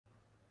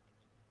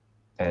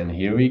And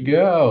here we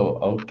go.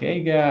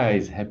 Okay,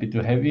 guys, happy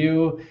to have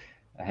you.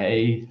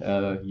 Hey,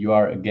 you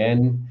are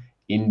again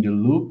in the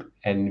loop,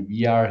 and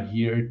we are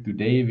here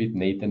today with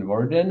Nathan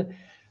Warden,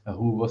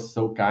 who was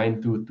so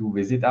kind to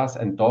visit us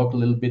and talk a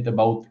little bit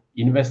about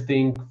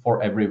investing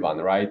for everyone,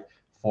 right?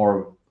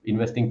 For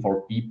investing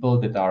for people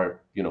that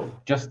are,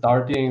 just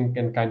starting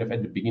and kind of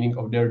at the beginning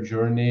of their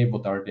journey.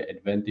 What are the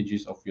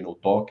advantages of,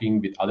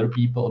 talking with other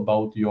people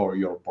about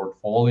your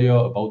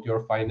portfolio, about your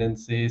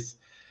finances?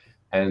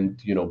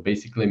 And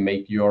basically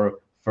make your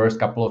first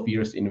couple of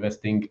years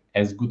investing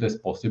as good as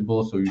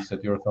possible so you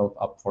set yourself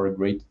up for a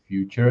great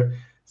future.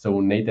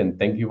 So Nathan,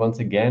 thank you once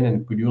again,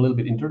 and could you a little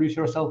bit introduce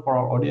yourself for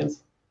our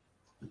audience?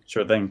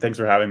 Sure thing. Thanks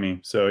for having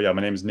me. So yeah,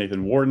 my name is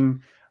Nathan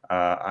Warden.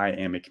 I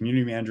am a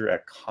community manager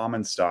at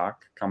Common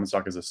Stock. Common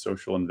Stock is a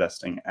social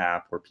investing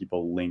app where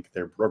people link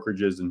their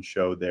brokerages and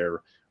show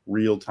their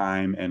real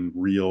time and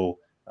real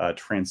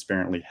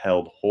transparently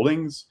held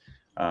holdings.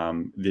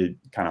 The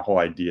kind of whole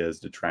idea is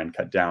to try and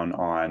cut down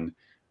on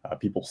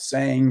people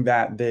saying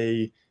that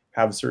they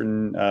have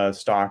certain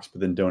stocks,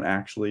 but then don't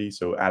actually.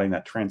 So adding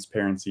that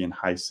transparency and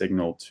high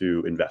signal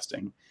to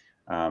investing.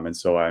 And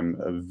so I'm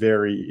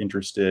very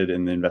interested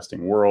in the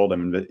investing world.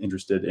 I'm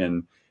interested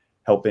in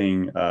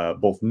helping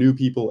both new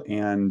people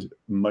and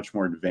much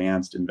more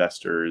advanced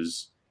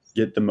investors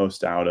get the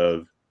most out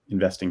of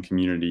investing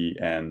community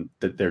and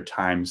their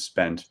time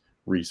spent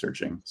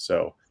researching.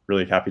 So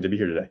really happy to be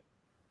here today.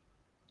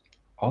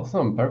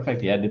 Awesome,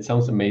 perfect. Yeah, that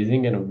sounds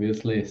amazing. And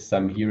obviously,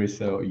 Sam here is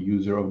a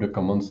user of the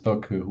common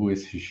stock who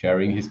is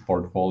sharing his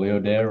portfolio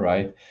there,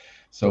 right?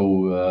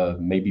 So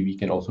maybe we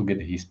can also get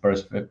his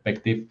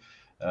perspective.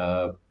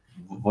 Uh,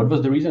 what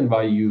was the reason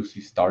why you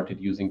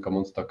started using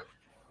common stock?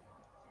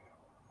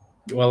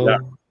 Yeah.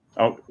 Well,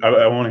 Oh,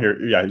 I want to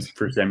hear. Yeah,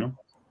 for Samuel.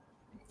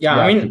 yeah,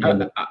 I Yeah, to mean,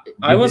 kind of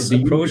I get was the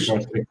user approached.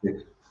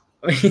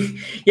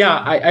 perspective. Yeah,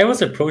 I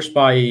was approached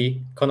by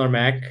Connor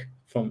Mack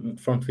from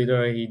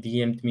Twitter. He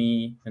DM'd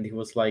me and he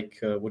was like,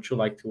 "Would you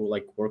like to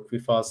work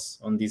with us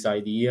on this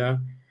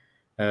idea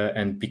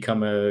and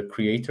become a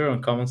creator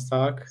on Common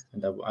Stock?"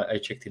 And I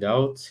checked it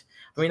out.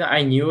 I mean,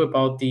 I knew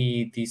about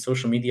the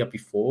social media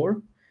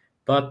before,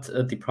 but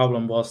the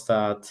problem was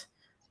that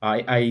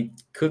I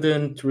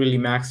couldn't really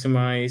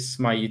maximize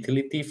my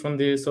utility from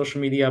the social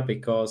media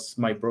because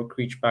my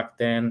brokerage back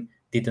then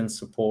didn't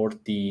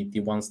support the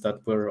ones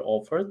that were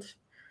offered,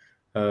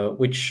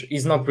 which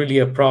is not really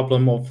a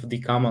problem of the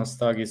common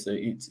stock.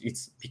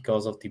 It's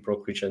because of the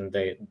brokerage, and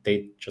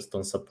they just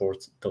don't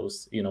support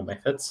those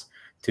methods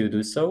to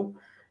do so,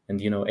 and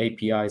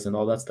APIs and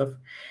all that stuff.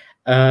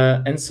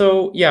 And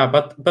so yeah,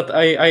 but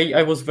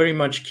I was very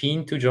much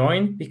keen to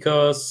join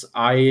because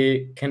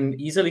I can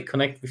easily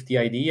connect with the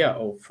idea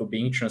of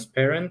being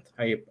transparent.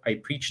 I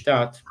preach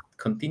that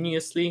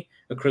continuously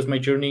across my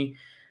journey.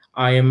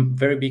 I am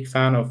very big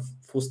fan of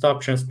full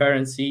stop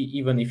transparency.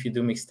 Even if you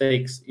do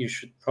mistakes, you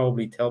should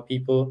probably tell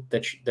people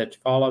that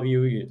follow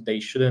you. They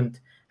shouldn't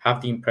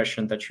have the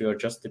impression that you are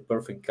just the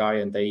perfect guy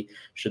and they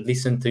should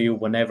listen to you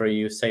whenever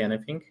you say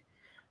anything.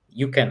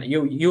 You can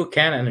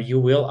and you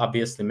will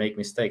obviously make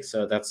mistakes,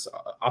 so that's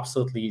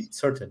absolutely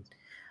certain.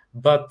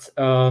 But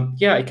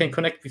yeah, I can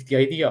connect with the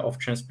idea of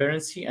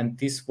transparency, and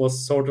this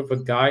was sort of a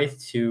guide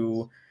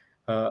to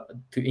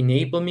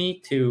enable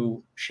me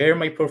to share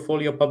my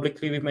portfolio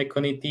publicly with my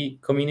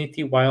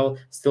community while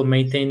still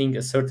maintaining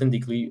a certain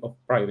degree of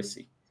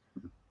privacy,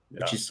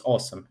 which is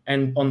awesome.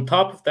 And on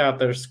top of that,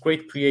 there's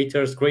great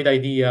creators, great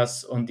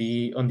ideas on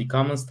the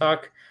common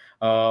stock,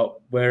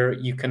 where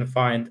you can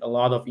find a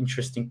lot of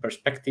interesting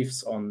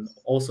perspectives on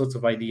all sorts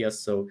of ideas.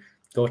 So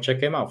go check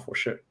them out for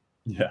sure.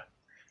 Yeah.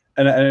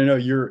 And I know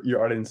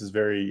your audience is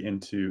very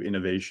into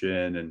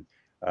innovation and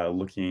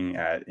looking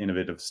at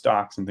innovative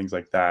stocks and things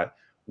like that.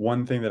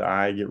 One thing that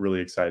I get really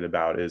excited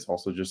about is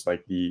also just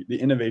like the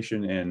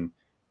innovation in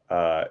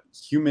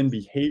human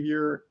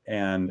behavior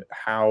and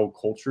how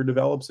culture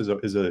develops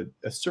is a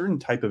certain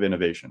type of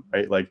innovation,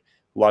 right? Like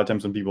a lot of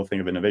times when people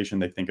think of innovation,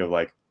 they think of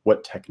like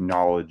what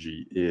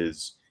technology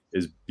is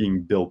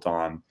being built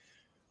on,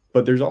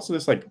 but there's also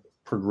this like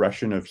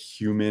progression of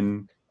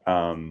human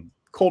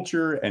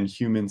culture and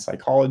human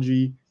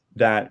psychology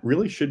that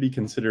really should be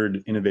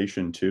considered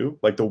innovation too.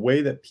 Like the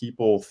way that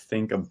people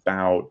think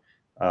about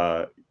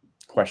uh,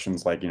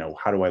 questions like,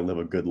 how do I live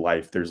a good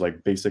life? There's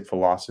like basic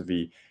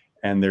philosophy,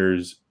 and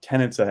there's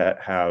tenets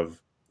that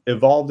have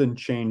evolved and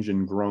changed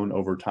and grown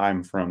over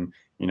time from,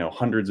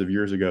 hundreds of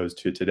years ago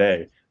to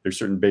today. There's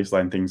certain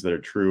baseline things that are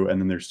true, and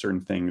then there's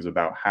certain things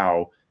about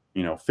how,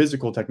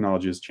 physical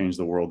technology has changed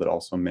the world that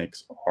also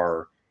makes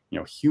our,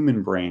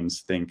 human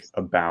brains think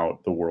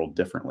about the world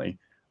differently.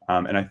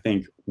 And I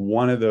think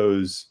one of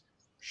those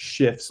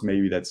shifts,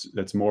 maybe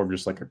that's more of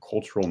just like a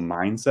cultural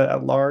mindset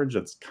at large,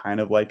 that's kind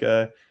of like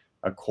a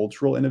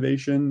cultural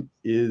innovation,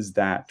 is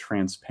that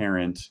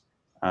transparent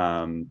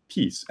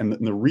piece. And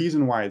the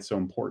reason why it's so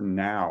important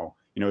now,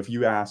 if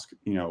you ask,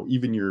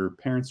 even your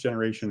parents'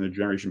 generation, the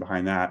generation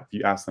behind that, if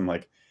you ask them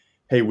like,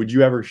 hey, would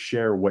you ever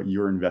share what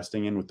you're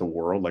investing in with the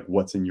world? Like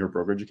what's in your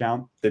brokerage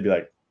account? They'd be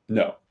like,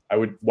 no, I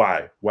would.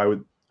 Why? Why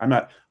would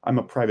I'm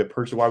a private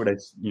person. Why would I,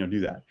 do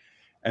that?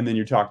 And then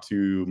you talk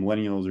to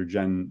millennials or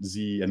Gen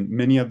Z, and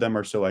many of them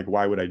are still like,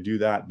 why would I do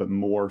that? But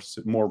more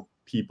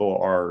people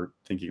are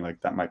thinking like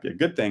that might be a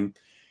good thing.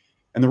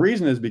 And the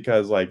reason is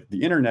because like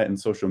the internet and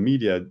social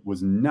media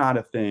was not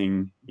a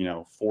thing,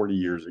 40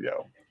 years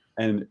ago.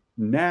 And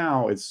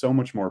now it's so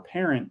much more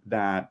apparent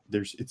that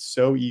it's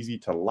so easy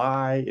to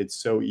lie, it's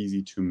so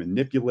easy to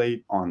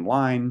manipulate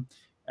online.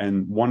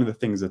 And one of the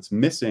things that's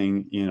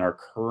missing in our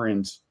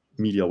current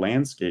media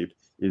landscape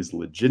is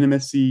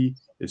legitimacy,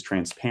 is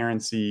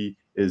transparency,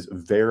 is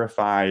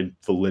verified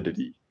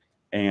validity.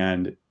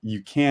 And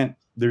you can't,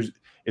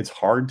 it's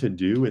hard to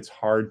do, it's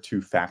hard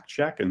to fact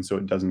check, and so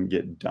it doesn't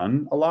get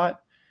done a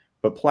lot.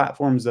 But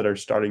platforms that are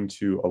starting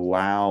to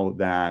allow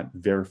that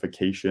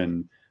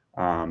verification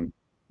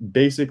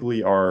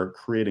basically are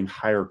creating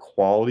higher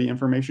quality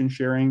information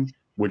sharing,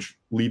 which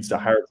leads to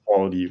higher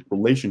quality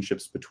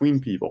relationships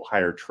between people,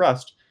 higher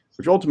trust,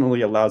 which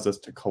ultimately allows us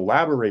to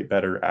collaborate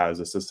better as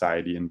a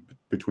society and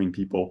between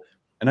people.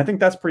 And I think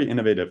that's pretty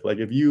innovative. Like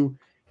if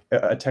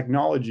a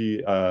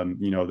technology,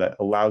 that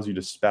allows you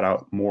to spit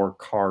out more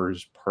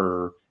cars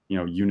per,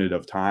 unit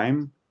of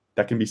time,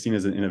 that can be seen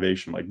as an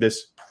innovation. Like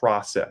this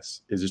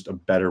process is just a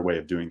better way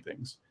of doing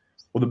things.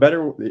 Well,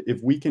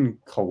 if we can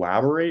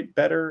collaborate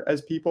better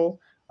as people,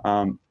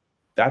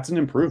 that's an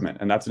improvement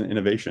and that's an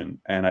innovation.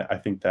 And I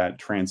think that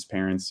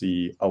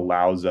transparency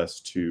allows us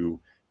to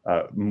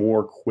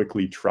more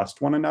quickly trust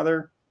one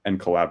another and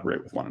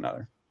collaborate with one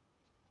another.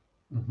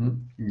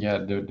 Yeah,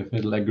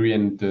 definitely agree.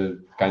 And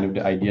kind of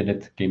the idea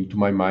that came to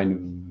my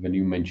mind when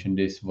you mentioned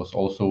this was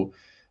also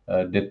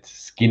that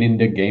skin in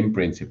the game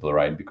principle,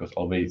 right? Because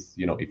always,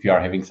 if you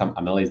are having some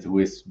analyst who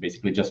is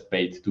basically just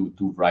paid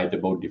to write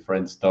about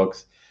different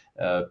stocks,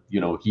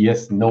 he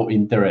has no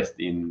interest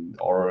in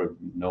or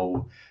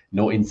no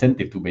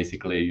incentive to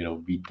basically,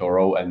 be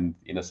thorough and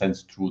in a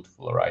sense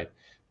truthful, right?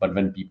 But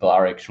when people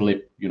are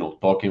actually,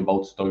 talking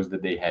about stocks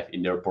that they have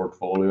in their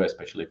portfolio,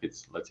 especially if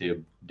it's, let's say,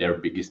 their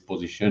biggest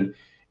position,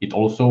 it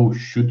also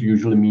should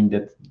usually mean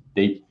that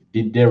they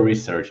did their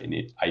research in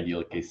it,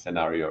 ideal case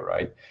scenario,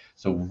 right?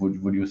 So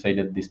would you say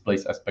that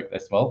displays aspect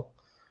as well?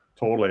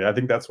 Totally. I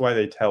think that's why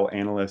they tell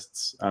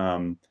analysts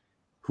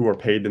who are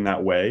paid in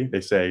that way,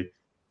 they say,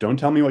 don't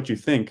tell me what you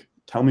think,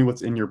 tell me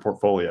what's in your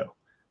portfolio.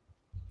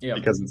 Yeah.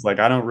 Because it's like,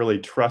 I don't really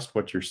trust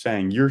what you're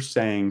saying. You're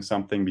saying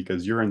something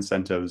because your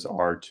incentives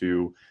are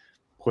to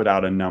put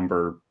out a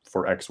number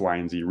for X, Y,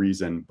 and Z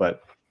reason.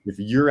 But if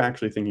you're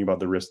actually thinking about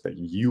the risk that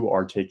you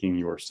are taking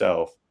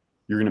yourself,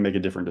 you're going to make a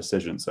different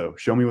decision. So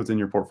show me what's in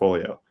your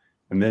portfolio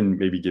and then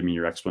maybe give me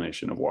your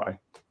explanation of why.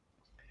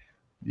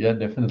 Yeah,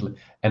 definitely.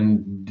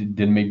 And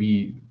then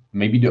maybe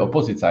the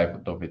opposite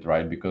side of it,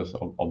 right? Because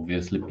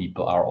obviously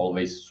people are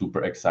always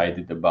super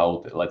excited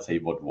about, let's say,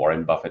 what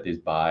Warren Buffett is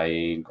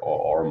buying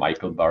or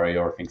Michael Burry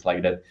or things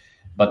like that.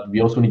 But we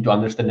also need to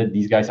understand that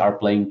these guys are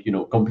playing,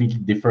 completely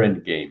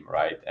different game,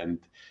 right? And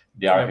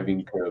they are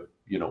having,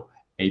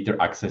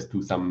 either access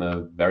to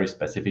some very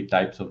specific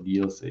types of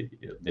deals.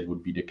 That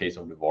would be the case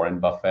of the Warren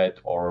Buffett,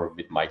 or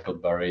with Michael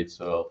Burry. It's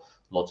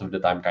lots of the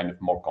time kind of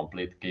more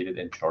complicated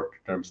and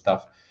short-term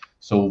stuff.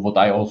 So what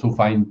I also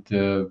find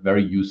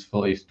very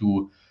useful is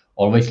to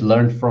always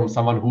learn from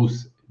someone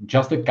who's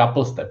just a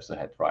couple steps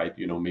ahead, right?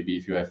 Maybe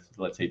if you have,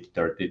 let's say,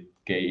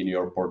 30K in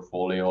your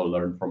portfolio,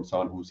 learn from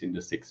someone who's in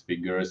the six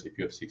figures. If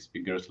you have six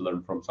figures,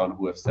 learn from someone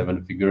who has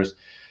seven figures,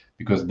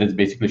 because that's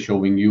basically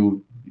showing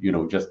you,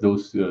 just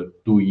those 2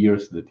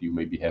 years that you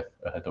maybe have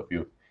ahead of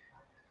you.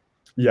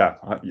 Yeah,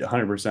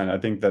 100%. I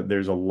think that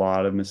there's a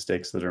lot of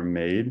mistakes that are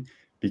made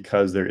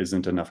because there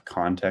isn't enough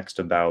context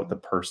about the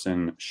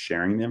person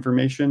sharing the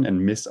information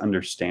and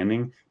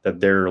misunderstanding that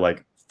they're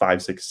like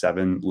 5, 6,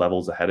 7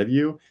 levels ahead of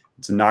you.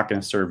 It's not going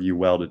to serve you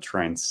well to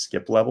try and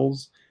skip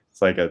levels.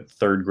 It's like a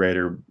third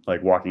grader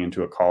like walking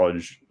into a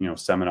college,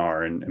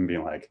 seminar and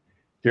being like,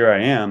 here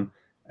I am.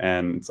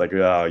 And it's like,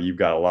 oh, you've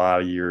got a lot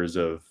of years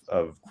of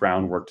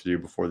groundwork to do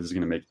before this is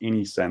going to make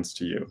any sense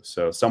to you.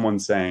 So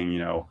someone's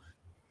saying,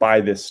 buy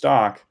this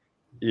stock,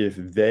 if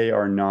they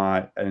are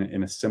not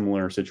in a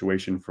similar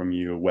situation from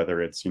you,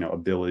 whether it's,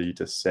 ability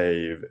to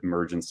save,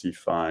 emergency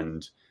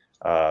fund,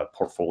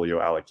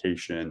 portfolio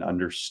allocation,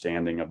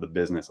 understanding of the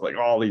business, like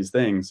all these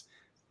things,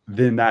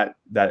 then that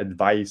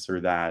advice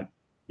or that,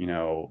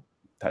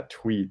 that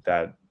tweet,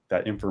 that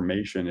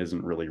information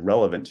isn't really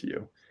relevant to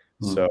you.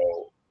 So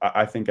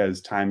I think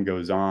as time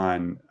goes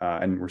on,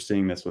 and we're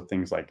seeing this with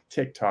things like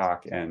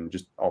TikTok and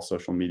just all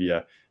social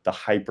media, the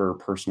hyper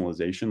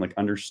personalization, like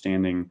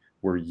understanding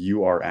where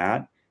you are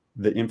at,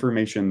 the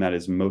information that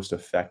is most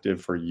effective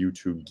for you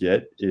to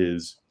get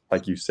is,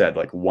 like you said,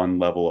 like one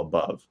level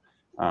above.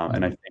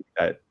 And I think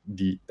that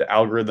the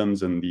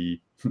algorithms and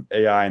the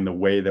AI and the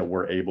way that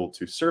we're able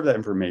to serve that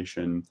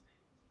information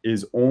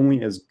is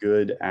only as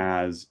good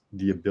as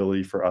the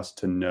ability for us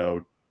to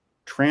know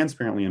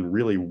transparently and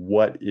really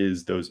what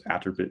is those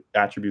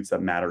attributes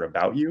that matter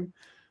about you.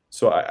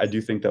 So I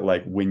do think that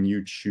like when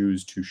you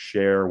choose to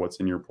share what's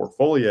in your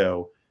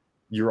portfolio,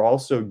 you're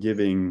also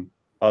giving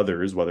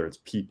others, whether it's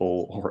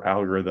people or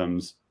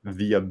algorithms,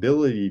 the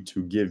ability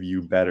to give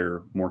you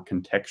better, more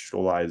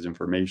contextualized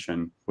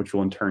information, which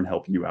will in turn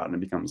help you out. And it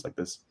becomes like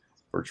this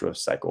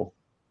virtuous cycle.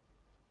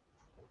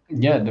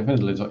 Yeah,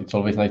 definitely. It's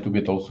always nice to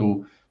get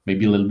also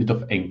maybe a little bit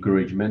of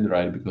encouragement,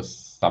 right?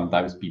 Because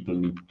sometimes people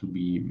need to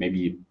be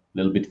maybe a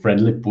little bit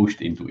friendly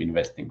pushed into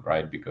investing,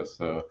 right? Because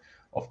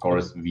of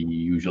course we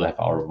usually have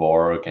our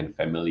work and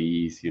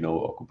families,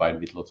 occupied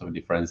with lots of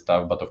different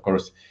stuff. But of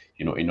course,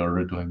 in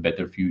order to have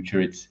better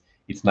future, it's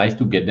nice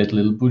to get that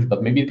little push.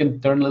 But maybe it can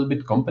turn a little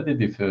bit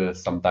competitive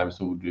sometimes.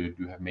 So do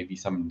you have maybe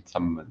some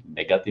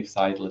negative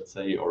side, let's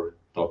say, or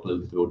talk a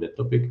little bit about that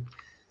topic?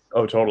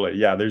 Oh, totally.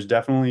 Yeah, there's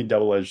definitely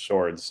double-edged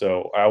swords.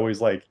 So I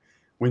always like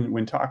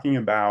when talking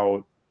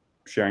about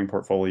sharing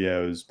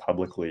portfolios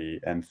publicly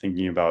and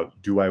thinking about,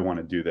 do I want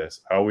to do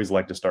this? I always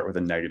like to start with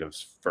the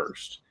negatives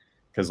first,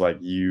 because like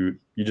you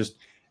just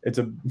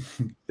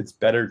it's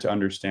better to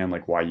understand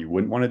like why you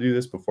wouldn't want to do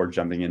this before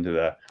jumping into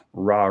the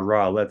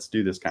rah let's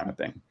do this kind of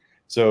thing.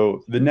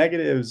 So the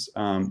negatives,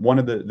 one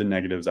of the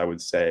negatives I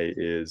would say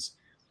is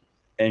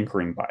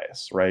anchoring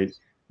bias, right?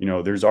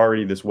 There's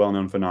already this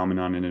well-known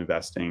phenomenon in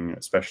investing,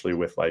 especially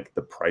with like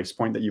the price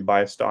point that you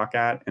buy a stock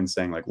at and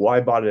saying like, well, I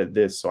bought it at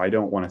this, so I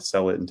don't want to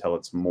sell it until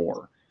it's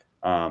more.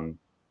 And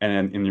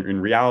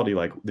in reality,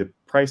 like the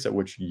price at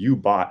which you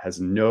bought has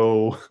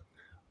no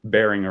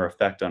bearing or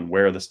effect on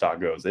where the stock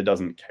goes. It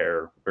doesn't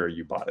care where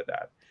you bought it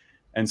at.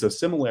 And so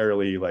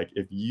similarly, like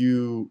if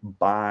you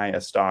buy a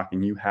stock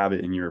and you have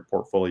it in your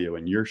portfolio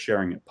and you're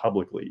sharing it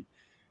publicly,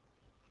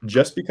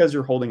 just because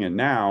you're holding it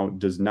now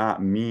does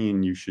not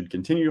mean you should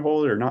continue to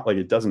hold it or not. Like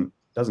it doesn't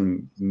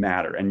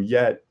matter. And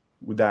yet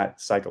with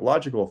that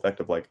psychological effect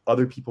of like,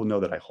 other people know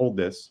that I hold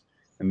this,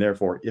 and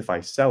therefore if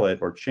I sell it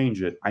or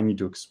change it, I need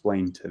to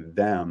explain to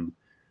them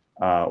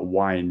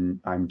why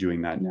I'm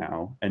doing that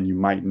now. And you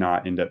might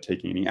not end up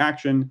taking any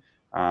action,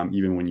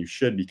 even when you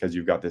should, because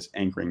you've got this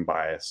anchoring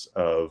bias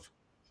of,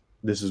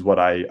 this is what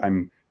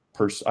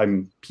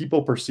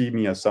people perceive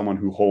me as someone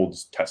who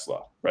holds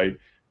Tesla, right?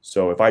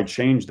 So if I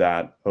change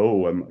that,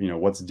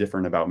 what's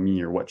different about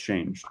me or what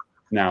changed?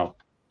 Now,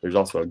 there's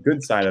also a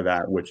good side of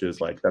that, which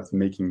is like, that's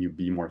making you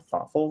be more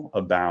thoughtful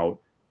about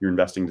your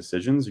investing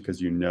decisions,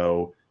 because you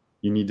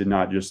need to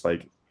not just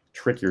like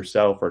trick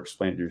yourself or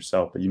explain it to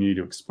yourself, but you need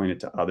to explain it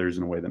to others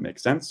in a way that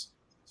makes sense.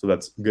 So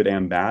that's good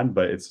and bad,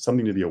 but it's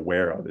something to be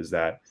aware of, is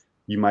that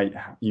you might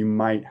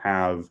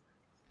have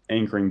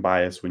anchoring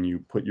bias when you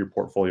put your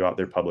portfolio out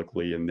there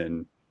publicly and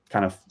then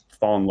kind of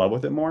fall in love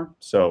with it more.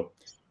 So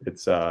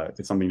it's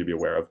something to be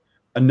aware of.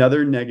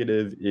 Another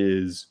negative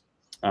is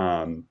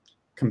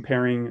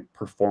comparing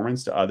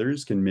performance to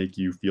others can make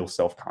you feel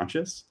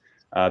self-conscious.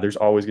 There's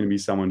always going to be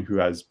someone who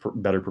has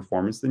better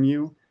performance than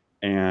you,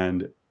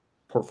 and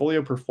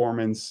portfolio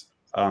performance,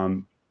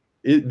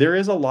 there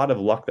is a lot of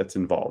luck that's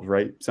involved,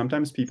 right?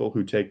 Sometimes people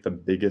who take the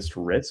biggest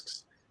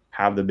risks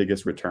have the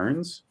biggest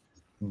returns,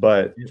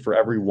 but for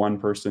every one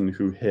person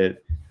who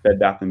hit Bed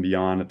Bath &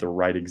 Beyond at the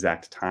right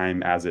exact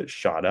time as it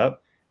shot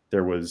up,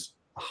 there was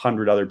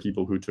 100 other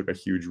people who took a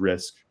huge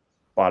risk,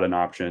 bought an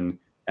option,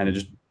 and it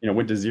just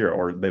went to zero,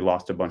 or they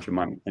lost a bunch of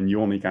money. And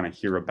you only kind of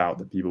hear about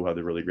the people who had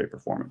the really great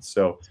performance.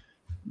 So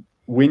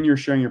when you're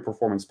sharing your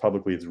performance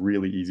publicly, it's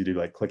really easy to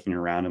like clicking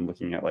around and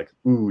looking at like,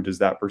 ooh, does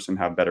that person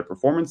have better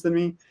performance than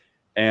me?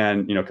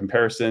 And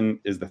comparison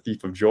is the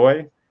thief of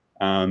joy.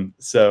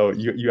 So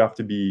you have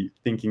to be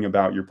thinking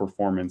about your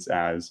performance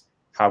as,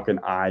 how can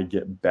I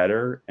get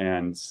better,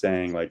 and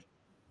saying like,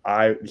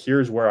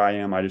 here's where I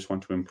am. I just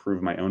want to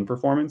improve my own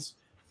performance,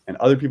 and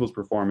other people's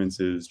performance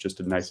is just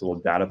a nice little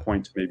data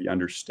point to maybe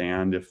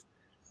understand if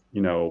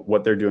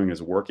what they're doing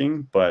is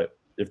working. But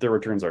if their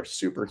returns are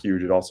super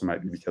huge, it also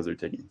might be because they're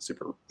taking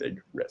super big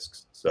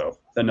risks. So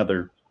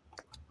another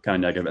kind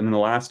of negative. And then the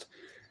last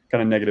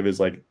kind of negative is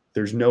like,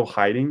 there's no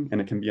hiding, and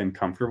it can be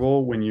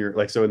uncomfortable when you're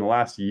like, so in the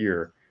last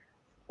year,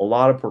 a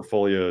lot of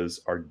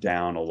portfolios are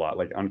down a lot.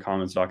 Like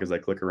Uncommon Stock, as I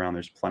click around,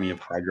 there's plenty of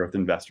high growth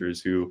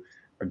investors who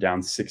are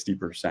down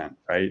 60%,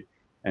 right?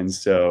 And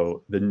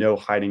so the no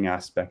hiding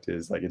aspect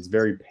is like, it's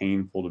very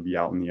painful to be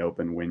out in the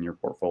open when your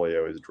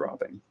portfolio is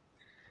dropping.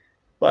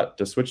 But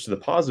to switch to the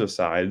positive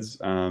sides,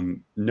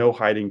 no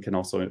hiding can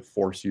also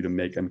force you to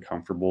make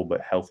uncomfortable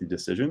but healthy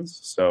decisions.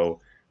 So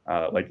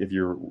like if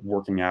you're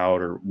working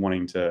out or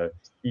wanting to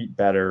eat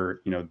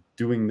better,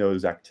 doing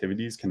those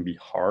activities can be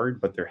hard,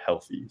 but they're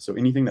healthy. So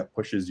anything that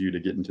pushes you to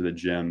get into the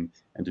gym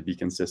and to be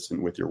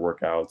consistent with your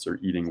workouts or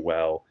eating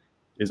well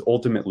is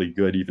ultimately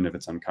good, even if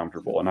it's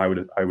uncomfortable. And I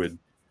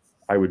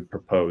would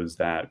propose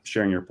that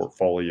sharing your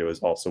portfolio is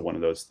also one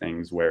of those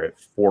things where it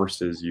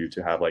forces you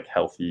to have like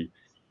healthy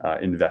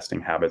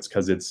investing habits,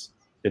 because it's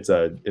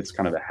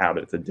kind of a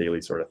habit. It's a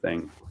daily sort of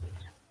thing.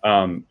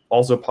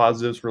 Also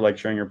positives for like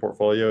sharing your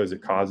portfolio is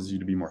it causes you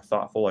to be more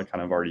thoughtful. I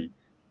kind of already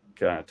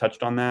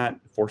touched on that.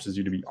 It forces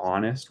you to be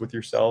honest with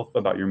yourself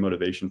about your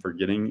motivation for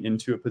getting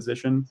into a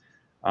position.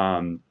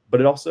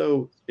 But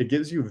it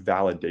gives you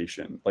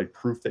validation, like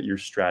proof that your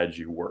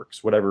strategy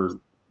works, whatever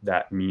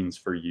that means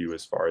for you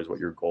as far as what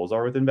your goals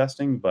are with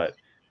investing. But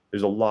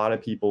there's a lot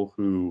of people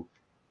who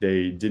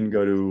they didn't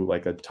go to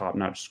like a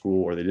top-notch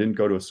school, or they didn't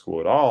go to a school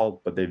at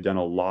all, but they've done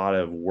a lot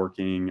of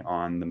working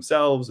on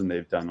themselves, and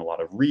they've done a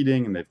lot of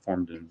reading, and they've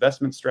formed an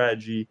investment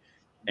strategy.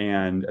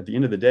 And at the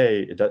end of the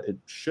day, it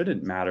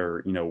shouldn't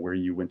matter, you know, where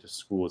you went to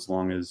school, as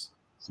long as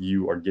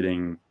you are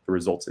getting the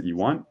results that you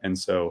want. And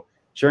so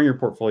sharing your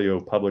portfolio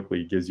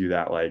publicly gives you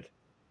that, like,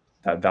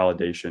 that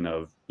validation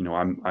of, you know,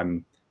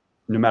 I'm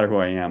no matter who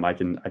I am, I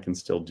can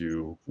still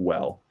do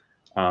well.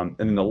 And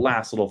then the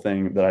last little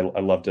thing that I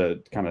love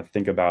to kind of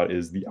think about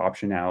is the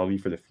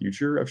optionality for the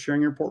future of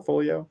sharing your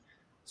portfolio.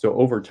 So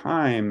over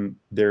time,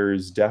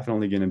 there's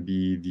definitely going to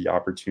be the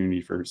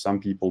opportunity for some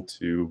people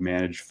to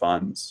manage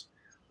funds,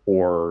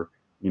 or,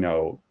 you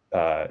know,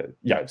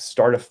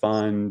 start a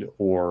fund,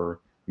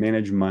 or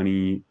manage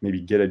money,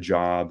 maybe get a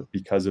job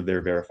because of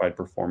their verified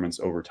performance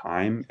over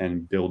time,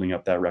 and building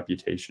up that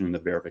reputation and the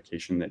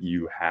verification that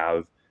you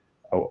have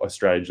a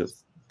strategy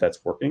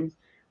that's working.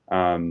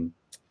 And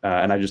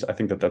I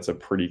think that that's a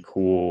pretty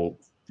cool,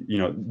 you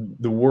know,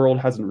 the world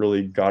hasn't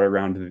really got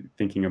around to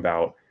thinking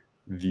about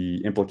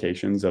the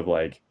implications of,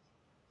 like,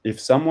 if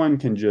someone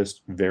can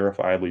just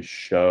verifiably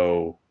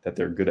show that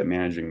they're good at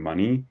managing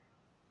money,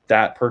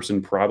 that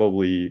person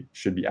probably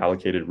should be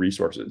allocated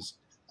resources.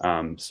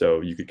 So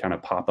you could kind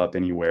of pop up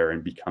anywhere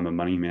and become a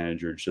money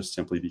manager just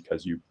simply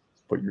because you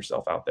put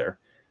yourself out there.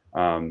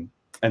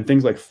 And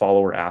things like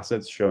follower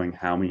assets, showing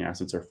how many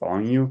assets are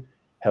following you,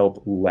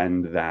 help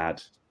lend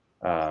that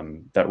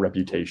that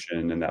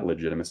reputation and that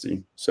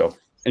legitimacy. So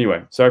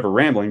anyway, sorry for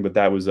rambling, but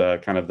that was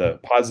kind of the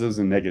positives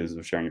and negatives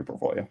of sharing your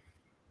portfolio.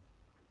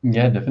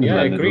 Yeah, definitely. Yeah,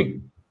 I And it agree.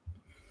 was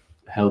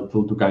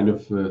helpful to kind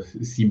of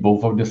see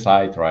both of the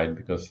sides, right?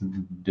 Because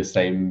the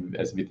same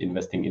as with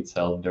investing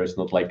itself, there's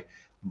not like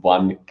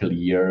one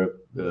clear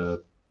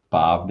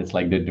path that's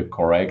like the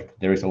correct.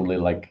 There is only,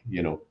 like,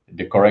 you know,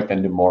 the correct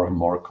and the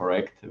more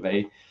correct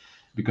way,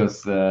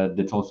 because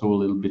that's also a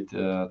little bit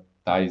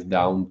ties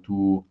down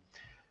to,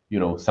 you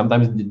know,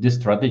 sometimes the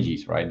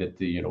strategies, right? That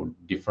you know,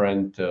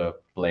 different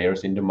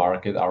players in the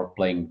market are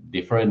playing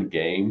different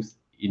games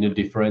in a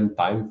different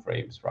time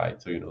frames, right?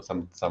 So, you know,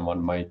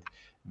 someone might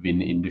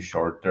win in the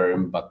short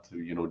term, but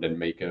you know, then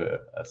make a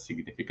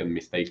significant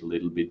mistake a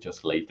little bit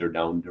just later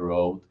down the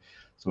road.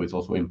 So it's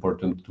also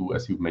important to,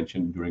 as you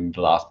mentioned during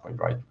the last point,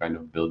 right, to kind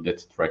of build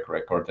that track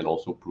record and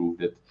also prove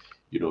that,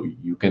 you know,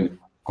 you can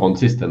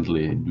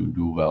consistently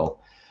do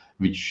well.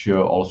 Which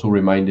also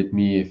reminded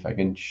me, if I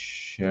can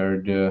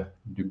share the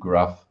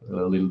graph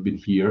a little bit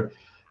here,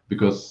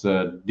 because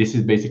this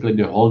is basically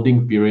the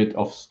holding period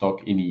of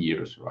stock in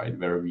years, right?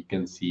 Where we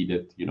can see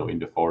that, you know, in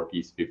the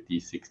 40s,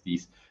 50s,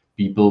 60s,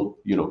 people,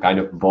 you know, kind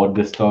of bought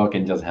the stock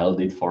and just held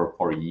it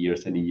for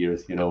years and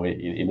years, you know,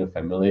 in a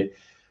family,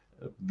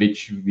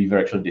 which we were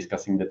actually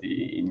discussing that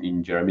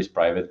in Jeremy's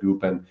private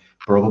group. And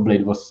probably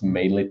it was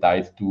mainly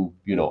tied to,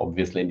 you know,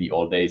 obviously in the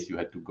old days you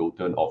had to go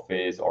to an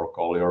office or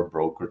call your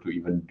broker to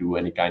even do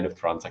any kind of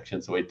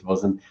transaction. So it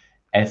wasn't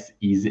as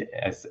easy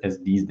as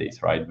these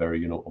days, right? Where,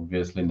 you know,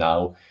 obviously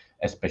now,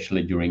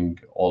 especially during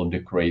all the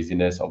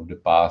craziness of the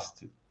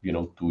past, you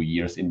know, 2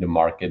 years in the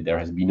market, there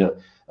has been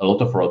a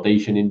lot of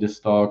rotation in the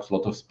stocks, a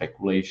lot of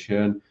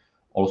speculation.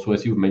 Also,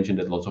 as you mentioned,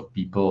 that lots of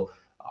people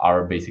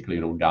are basically,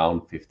 you know,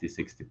 down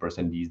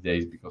 50-60% these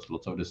days, because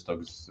lots of the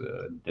stocks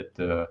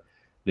that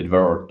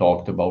were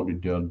talked about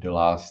in the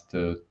last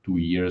 2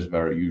 years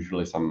were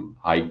usually some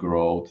high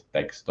growth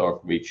tech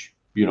stock, which,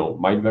 you know,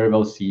 might very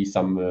well see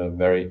some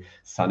very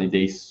sunny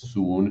days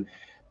soon.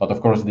 But of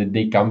course,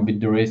 they come with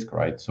the risk,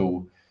 right?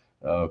 So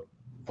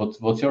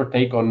what's your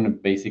take on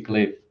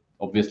basically,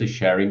 obviously,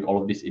 sharing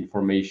all of this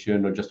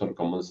information, not just on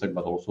Commonsec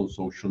but also on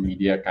social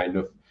media, kind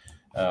of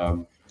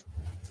um,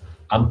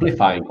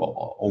 amplifying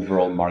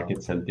overall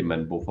market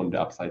sentiment, both on the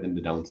upside and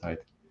the downside?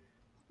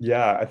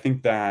 Yeah, I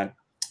think that,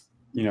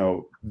 you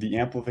know, the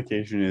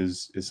amplification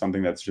is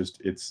something that's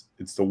just, it's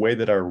the way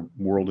that our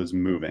world is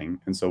moving.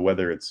 And so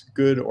whether it's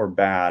good or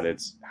bad,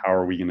 it's how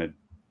are we going to,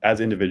 as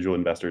individual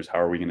investors, how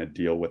are we going to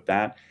deal with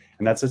that?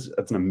 And that's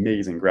an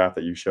amazing graph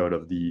that you showed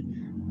of the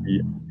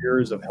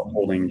years of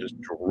holding just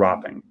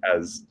dropping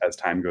as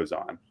time goes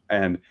on.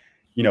 And,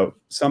 you know,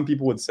 some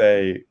people would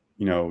say,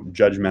 you know,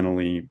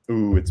 judgmentally,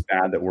 ooh, it's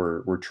bad that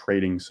we're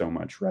trading so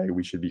much, right?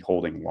 We should be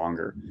holding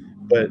longer.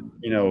 But,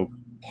 you know,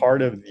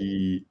 part of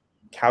the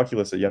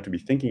calculus that you have to be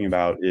thinking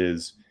about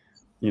is,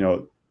 you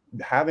know,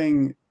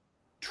 having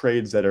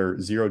trades that are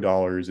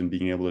 $0 and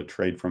being able to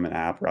trade from an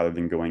app rather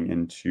than going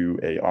into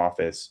a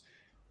office,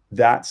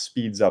 that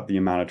speeds up the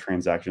amount of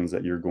transactions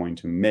that you're going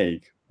to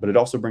make. But it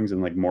also brings in,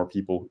 like, more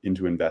people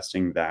into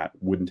investing that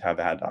wouldn't have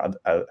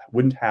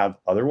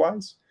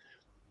otherwise.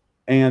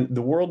 And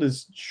the world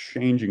is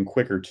changing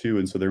quicker too,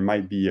 and so there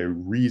might be a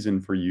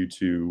reason for you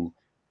to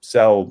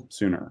sell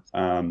sooner.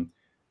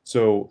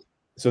 So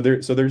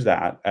there's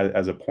that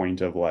as a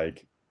point of,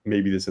 like,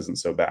 maybe this isn't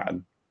so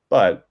bad.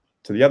 But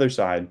to the other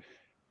side,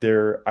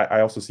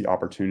 I also see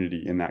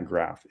opportunity in that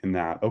graph, in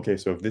that, okay,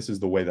 so if this is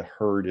the way the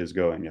herd is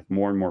going, if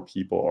more and more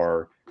people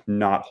are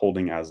not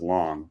holding as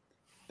long,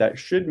 that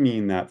should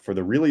mean that for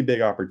the really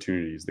big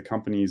opportunities, the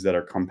companies that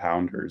are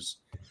compounders,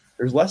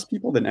 there's less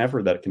people than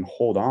ever that can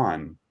hold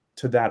on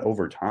to that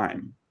over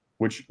time,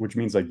 which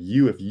means like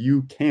if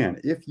you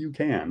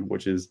can,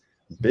 which is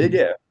big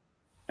if,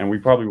 and we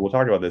probably will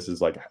talk about this,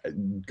 is like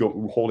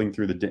holding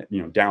through the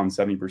down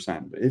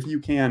 70%. But if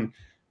you can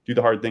do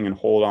the hard thing and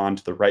hold on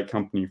to the right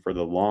company for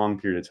the long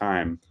period of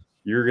time,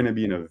 you're going to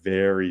be in a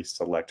very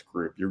select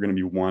group. You're going to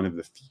be one of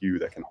the few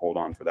that can hold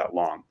on for that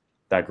long.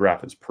 That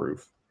graph is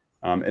proof.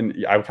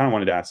 And I kind of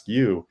wanted to ask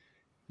you,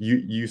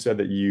 you said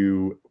that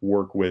you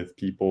work with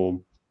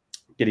people,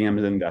 getting them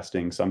into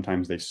investing.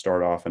 Sometimes they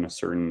start off in a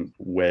certain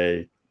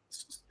way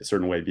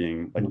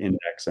being like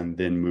index and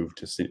then move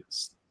to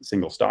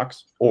single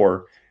stocks,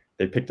 or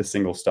they picked a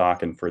single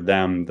stock, and for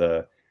them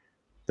the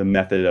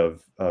method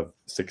of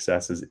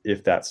success is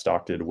if that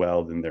stock did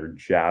well, then they're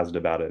jazzed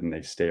about it and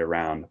they stay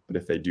around. But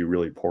if they do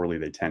really poorly,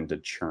 they tend to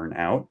churn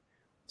out.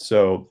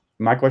 So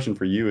my question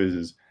for you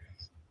is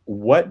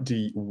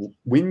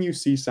when you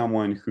see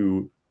someone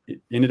who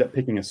ended up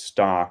picking a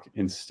stock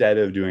instead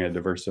of doing a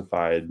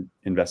diversified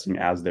investing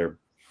as their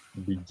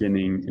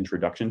beginning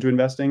introduction to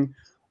investing,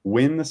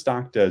 when the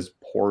stock does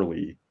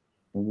poorly,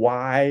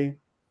 why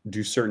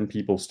do certain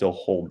people still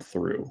hold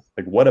through?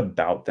 Like, what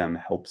about them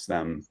helps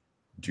them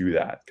do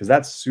that? Because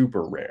that's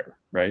super rare,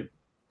 right?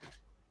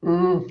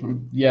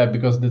 Yeah,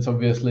 because that's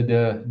obviously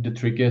the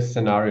trickiest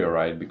scenario,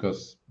 right?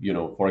 Because,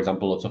 for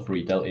example, lots of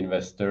retail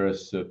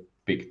investors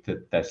picked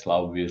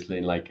Tesla, obviously,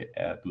 in like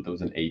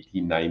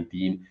 2018,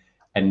 19.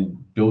 And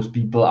those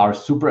people are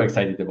super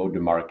excited about the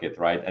market,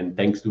 right? And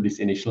thanks to this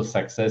initial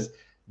success,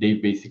 they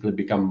basically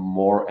become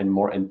more and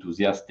more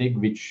enthusiastic,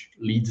 which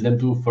leads them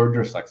to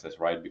further success,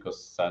 right?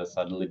 Because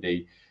suddenly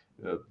they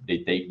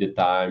take the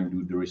time,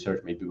 do the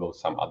research, maybe about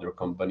some other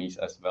companies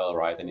as well,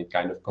 right? And it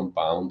kind of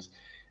compounds.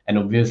 And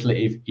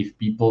obviously, if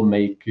people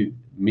make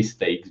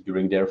mistakes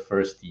during their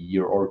first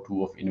year or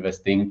two of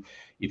investing,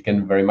 it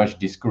can very much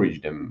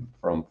discourage them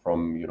from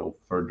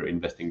further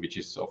investing, which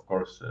is of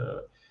course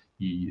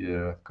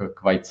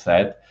quite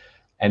sad.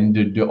 And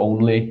the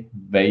only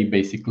way,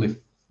 basically,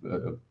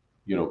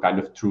 kind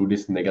of through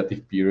this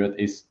negative period,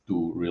 is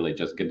to really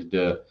just get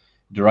the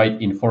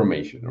right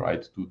information,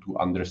 right? To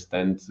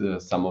understand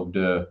some of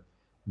the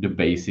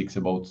basics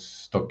about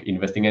stock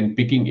investing and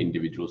picking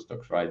individual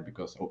stocks, right?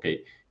 Because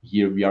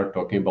here we are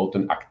talking about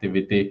an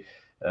activity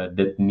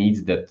that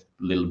needs that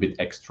little bit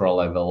extra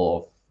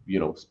level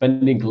of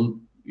spending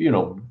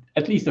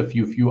at least a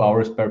few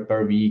hours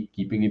per week,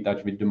 keeping in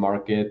touch with the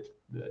market,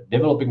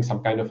 developing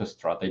some kind of a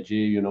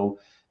strategy,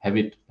 have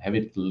it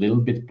a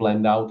little bit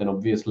planned out. And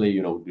obviously,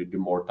 the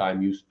more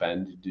time you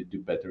spend, the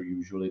better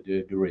usually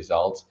the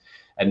results.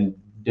 And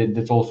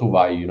that's also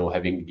why,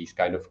 having these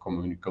kind of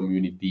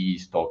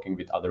communities, talking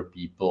with other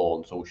people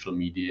on social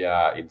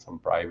media, in some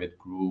private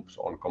groups,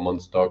 on common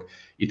stock,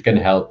 it can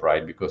help,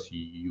 right? Because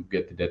you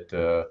get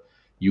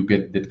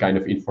that kind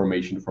of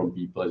information from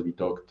people, as we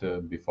talked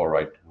before,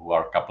 right? Who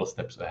are a couple of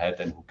steps ahead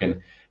and who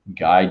can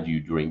guide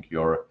you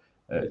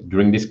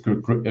during this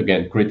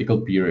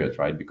critical period,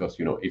 right? Because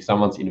if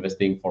someone's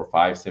investing for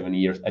 5-7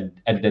 years,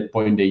 at that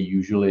point they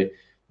usually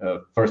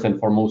first and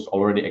foremost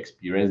already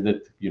experienced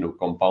that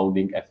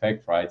compounding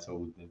effect, right?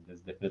 So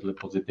there's definitely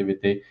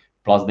positivity.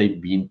 Plus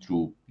they've been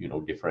through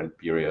different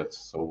periods.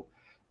 So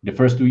the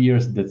first 2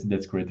 years,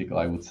 that's critical,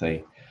 I would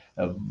say.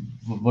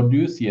 What do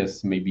you see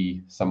as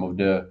maybe some of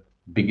the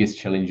biggest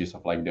challenges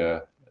of like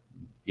the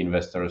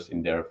investors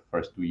in their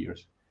first 2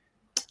 years?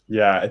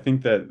 Yeah, I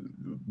think that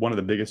one of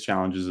the biggest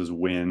challenges is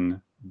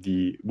when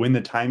the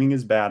timing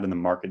is bad and the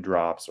market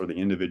drops, or the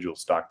individual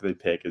stock that they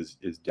pick is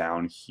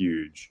down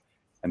huge,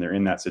 and they're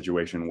in that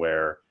situation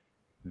where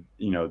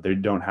they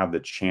don't have the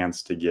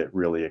chance to get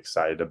really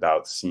excited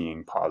about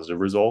seeing positive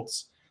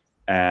results.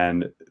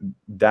 And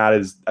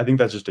I think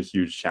that's just a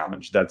huge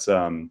challenge. That's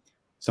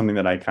something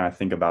that I kind of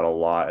think about a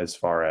lot, as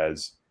far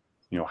as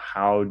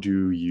how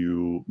do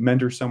you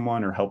mentor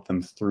someone or help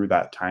them through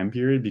that time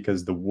period?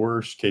 Because the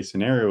worst case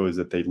scenario is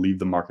that they leave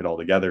the market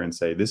altogether and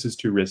say, this is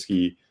too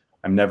risky,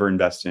 I'm never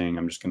investing,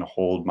 I'm just going to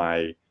hold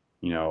my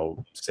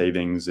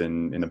savings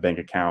in a bank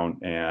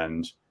account,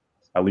 and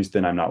at least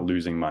then I'm not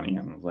losing money.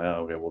 And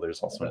well,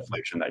 there's also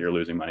inflation that you're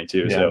losing money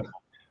too.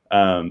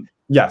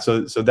 Yeah.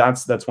 So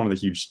that's one of the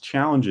huge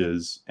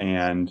challenges.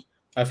 And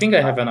I think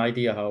I have an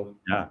idea how.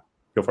 Yeah,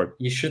 go for it.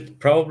 You should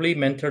probably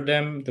mentor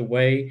them the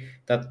way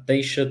that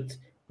they should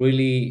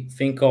really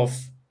think of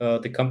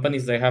the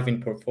companies they have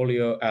in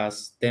portfolio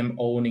as them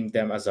owning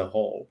them as a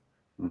whole.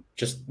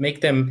 Just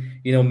make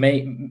them,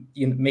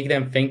 make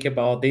them think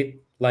about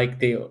it like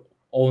they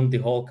own the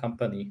whole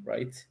company,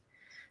 right?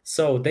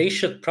 So they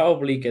should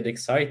probably get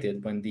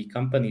excited when the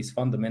company is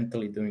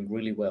fundamentally doing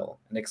really well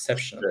and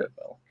exceptionally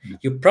well.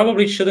 You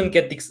probably shouldn't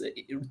get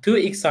too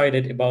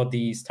excited about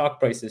the stock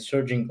prices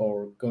surging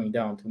or going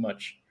down too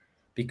much,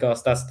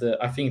 because that's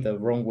I think the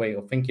wrong way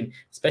of thinking,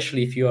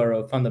 especially if you are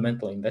a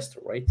fundamental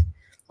investor, right?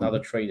 Not a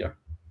trader.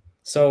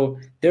 So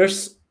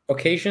there's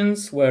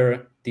occasions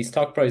where the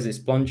stock price is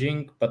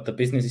plunging, but the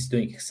business is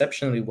doing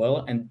exceptionally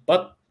well.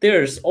 But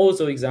there's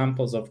also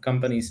examples of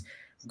companies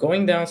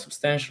going down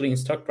substantially in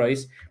stock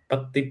price,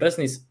 but the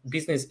business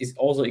is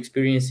also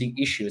experiencing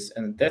issues,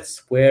 and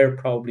that's where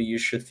probably you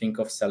should think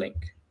of selling,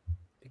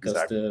 because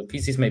Exactly. the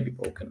pieces may be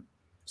broken.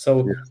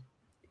 So,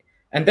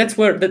 and that's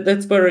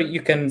where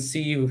you can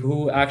see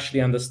who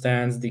actually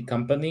understands the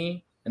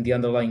company and the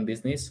underlying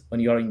business when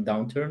you are in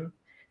downturn,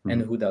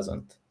 and who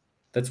doesn't.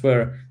 That's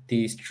where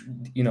the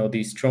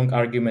strong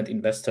argument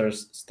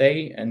investors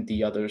stay, and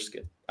the others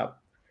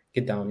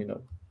get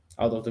down,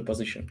 out of the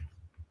position.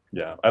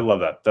 Yeah, I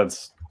love that.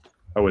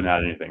 I wouldn't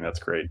add anything. That's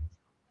great.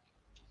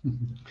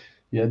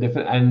 Yeah,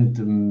 definitely.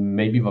 And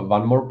maybe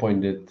one more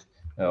point that,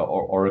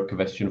 or a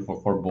question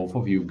for both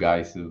of you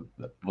guys.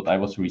 What I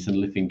was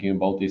recently thinking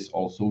about is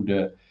also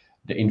the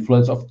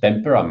influence of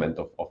temperament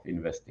of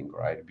investing,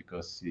 right?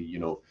 Because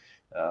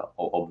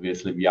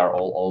obviously we are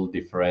all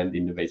different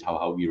in the ways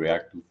how we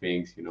react to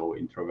things.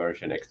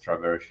 Introversion,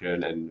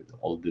 extraversion, and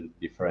all the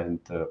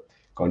different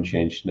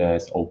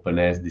conscientiousness,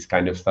 openness, this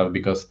kind of stuff.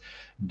 Because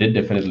that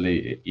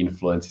definitely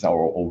influences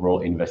our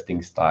overall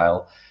investing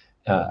style.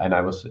 And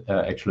I was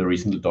actually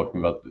recently talking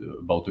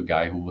about a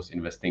guy who was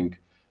investing,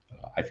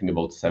 I think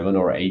about 7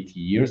 or 8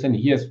 years, and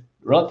he has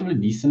relatively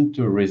decent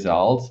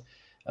results,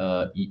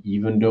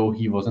 even though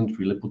he wasn't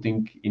really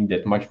putting in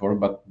that much work.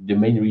 But the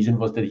main reason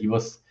was that he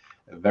was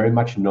very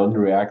much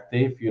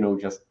non-reactive,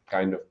 just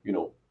kind of,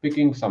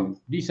 picking some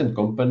decent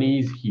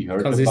companies he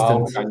heard about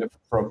Consistent. kind of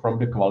from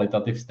the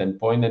qualitative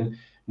standpoint, and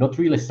not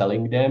really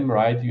selling them,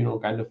 right?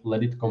 Kind of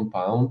let it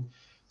compound.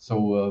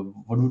 So,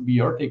 what would be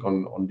your take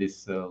on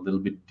this little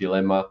bit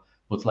dilemma?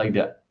 What's like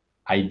the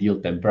ideal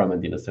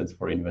temperament in a sense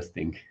for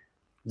investing?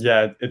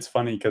 Yeah, it's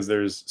funny because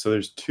there's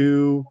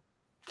two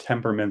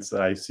temperaments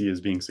that I see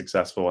as being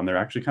successful, and they're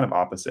actually kind of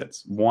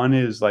opposites. One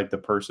is like the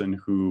person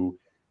who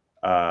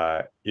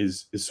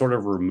is sort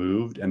of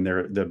removed, and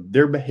their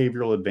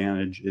behavioral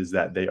advantage is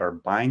that they are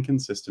buying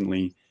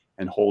consistently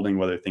and holding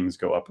whether things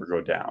go up or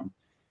go down.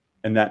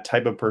 And that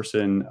type of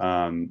person,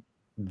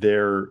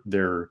 the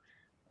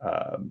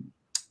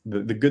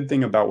good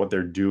thing about what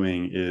they're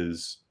doing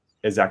is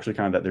actually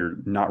kind of that they're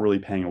not really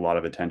paying a lot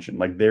of attention.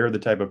 Like they're the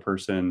type of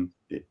person,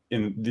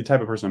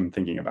 I'm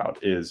thinking about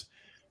is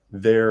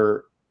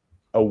they're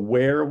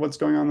aware of what's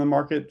going on in the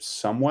market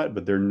somewhat,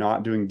 but they're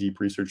not doing deep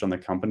research on the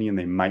company, and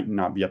they might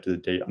not be up to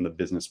date on the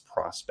business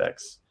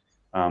prospects.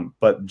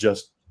 But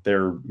just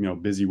they're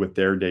busy with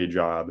their day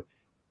job,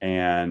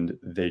 and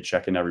they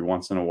check in every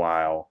once in a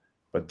while.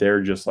 But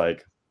they're just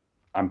like,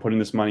 I'm putting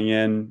this money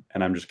in,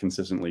 and I'm just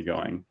consistently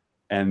going.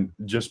 And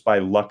just by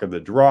luck of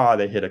the draw,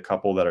 they hit a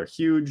couple that are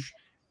huge,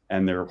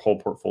 and their whole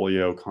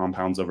portfolio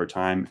compounds over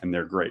time, and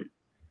they're great.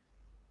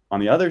 On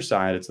the other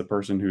side, it's the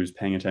person who's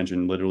paying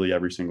attention literally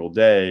every single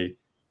day,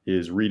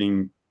 is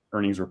reading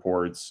earnings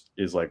reports,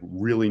 is like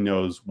really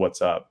knows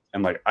what's up.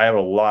 And like, I have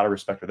a lot of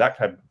respect for that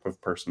type of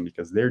person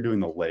because they're doing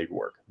the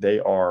legwork. They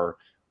are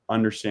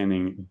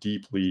understanding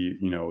deeply,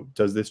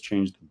 does this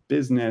change the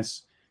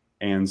business?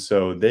 And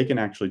so they can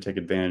actually take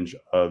advantage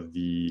of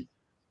the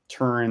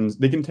turns.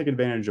 They can take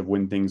advantage of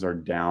when things are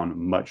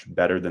down much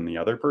better than the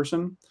other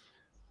person.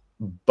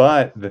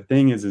 But the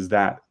thing is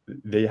that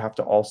they have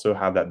to also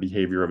have that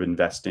behavior of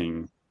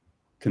investing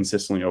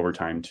consistently over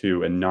time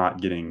too, and not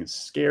getting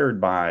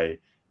scared by,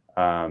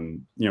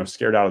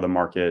 scared out of the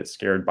market,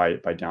 scared by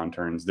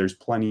downturns. There's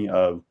plenty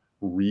of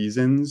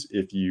reasons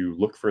if you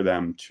look for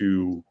them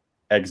to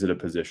exit a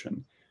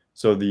position.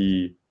 So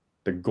the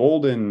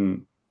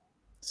golden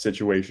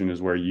situation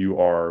is where you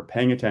are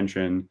paying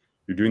attention,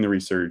 you're doing the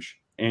research,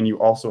 and you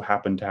also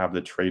happen to have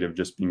the trait of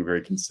just being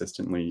very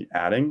consistently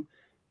adding.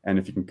 And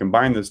if you can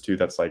combine those two,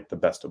 that's like the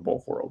best of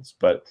both worlds.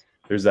 But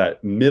there's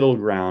that middle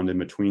ground in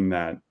between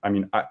that. I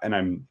mean,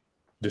 I'm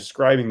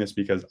describing this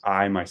because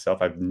I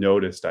myself, I've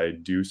noticed I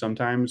do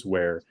sometimes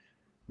where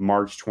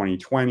March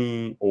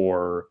 2020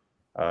 or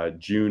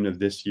June of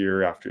this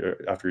year, after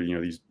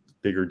these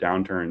bigger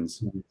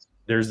downturns,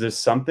 there's this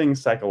something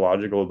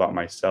psychological about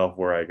myself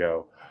where I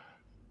go,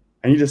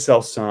 I need to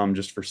sell some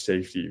just for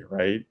safety,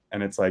 right?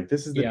 And it's like,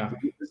 this is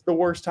the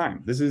worst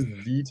time. This is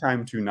the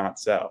time to not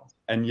sell.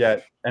 And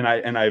yet,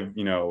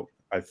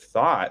 I've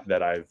thought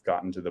that I've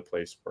gotten to the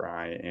place where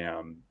I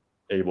am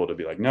able to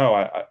be like, no,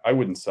 I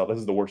wouldn't sell. This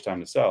is the worst time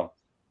to sell.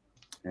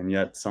 And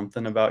yet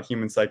something about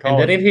human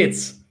psychology. And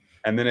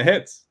then it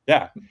hits.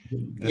 Yeah.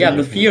 Yeah,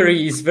 the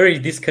theory is very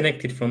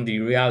disconnected from the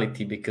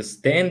reality,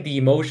 because then the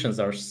emotions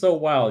are so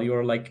wild.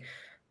 You're like,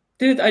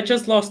 dude, I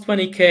just lost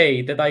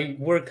 20K that I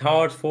worked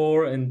hard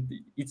for, and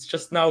it's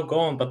just now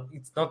gone. But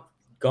it's not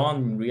gone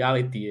in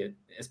reality,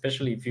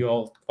 especially if you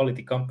hold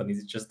quality companies.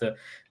 It's just the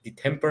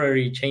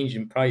temporary change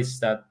in price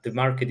that the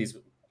market is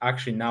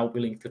actually now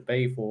willing to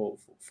pay for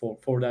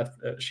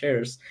that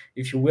shares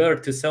if you were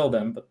to sell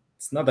them. But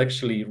it's not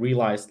actually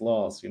realized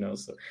loss,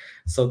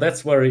 So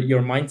that's where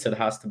your mindset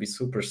has to be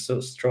so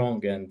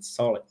strong and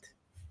solid.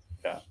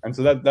 Yeah, and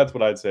so that's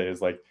what I'd say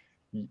is like,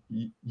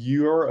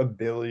 your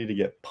ability to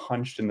get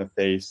punched in the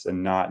face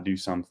and not do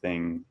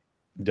something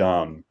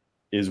dumb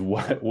is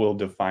what will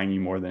define you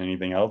more than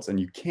anything else. And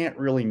you can't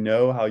really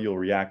know how you'll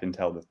react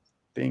until the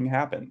thing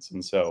happens.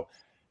 And so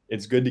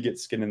it's good to get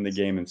skin in the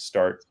game and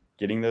start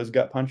getting those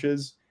gut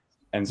punches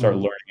and start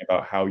learning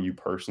about how you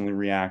personally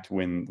react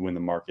when the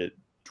market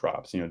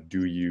drops. You know,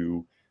 do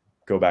you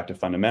go back to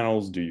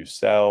fundamentals? Do you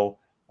sell?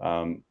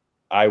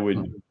 I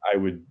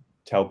would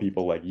tell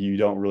people, like, you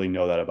don't really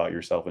know that about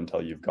yourself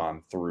until you've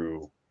gone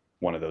through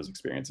one of those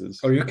experiences.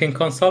 Or you can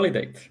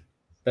consolidate.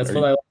 That's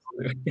what I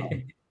like to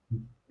do.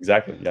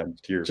 Exactly. Yeah.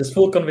 Just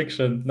full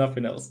conviction,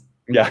 nothing else.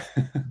 Yeah.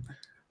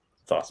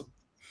 It's awesome.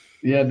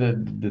 Yeah,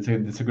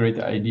 that's a great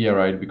idea,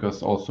 right?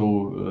 Because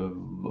also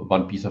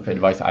one piece of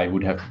advice I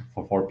would have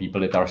for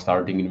people that are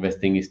starting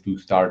investing is to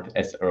start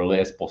as early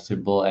as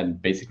possible,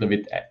 and basically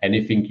with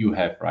anything you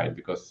have, right?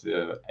 Because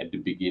at the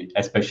beginning,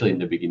 especially in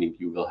the beginning,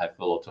 you will have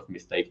lots of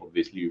mistakes.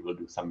 Obviously, you will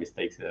do some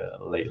mistakes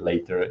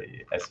later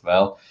as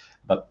well,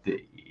 but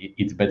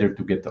it's better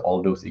to get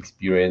all those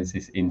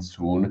experiences in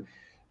soon,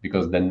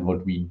 because then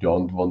what we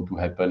don't want to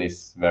happen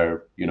is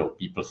where, you know,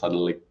 people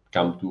suddenly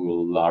come to a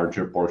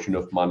larger portion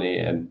of money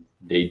and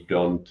they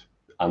don't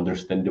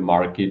understand the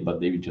market, but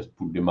they just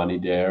put the money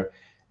there,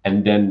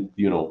 and then,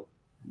 you know,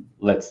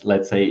 let's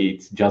say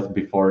it's just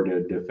before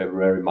the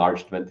February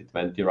March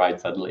 2020,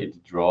 right? Suddenly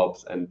it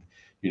drops, and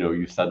you know,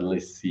 you're suddenly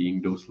seeing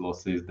those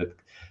losses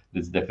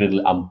that's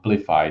definitely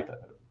amplified,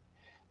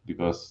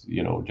 because,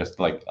 you know, just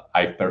like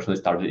I personally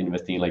started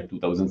investing in like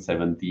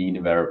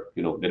 2017, where,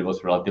 you know, there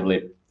was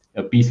relatively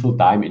a peaceful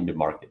time in the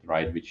market,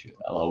 right, which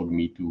allowed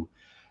me to,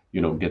 you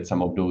know, get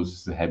some of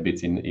those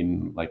habits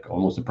in like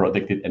almost a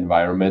protected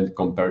environment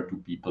compared to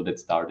people that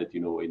started, you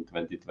know, in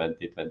 2020,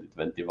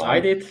 2021. I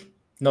did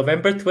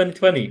November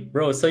 2020,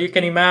 bro. So you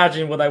can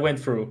imagine what I went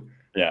through.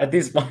 Yeah. At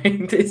this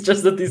point, it's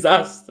just a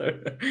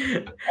disaster.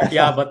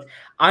 Yeah, but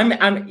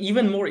I'm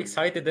even more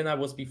excited than I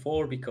was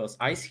before, because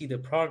I see the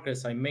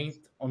progress I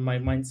made on my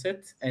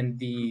mindset and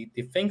the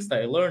things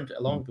that I learned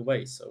along the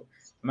way. So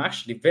I'm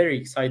actually very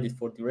excited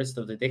for the rest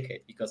of the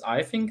decade, because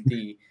I think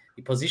the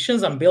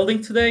positions I'm building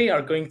today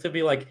are going to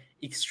be like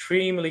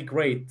extremely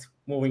great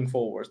moving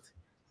forward.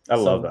 I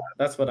love that.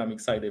 That's what I'm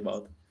excited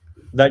about.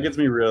 That gets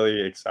me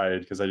really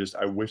excited, because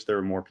I wish there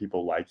were more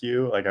people like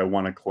you. Like, I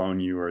want to clone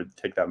you or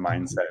take that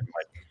mindset and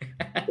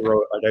like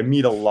like I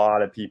meet a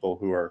lot of people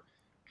who are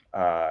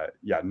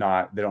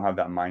they don't have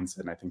that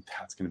mindset, and I think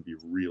that's going to be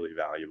really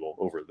valuable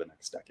over the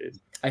next decade.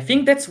 I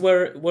think that's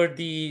where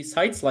the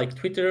sites like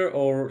Twitter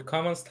or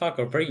Common Stock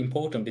are very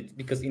important,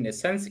 because in a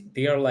sense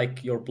they are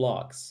like your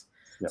blogs.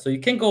 Yeah. So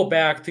you can go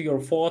back to your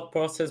thought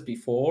process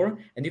before,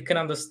 and you can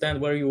understand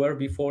where you were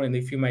before and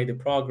if you made the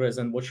progress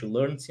and what you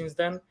learned since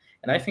then.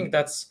 And I think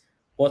that's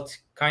what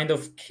kind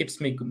of keeps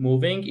me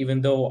moving,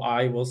 even though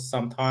I was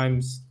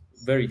sometimes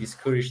very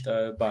discouraged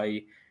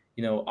by,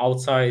 you know,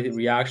 outside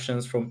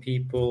reactions from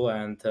people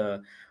and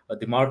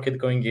the market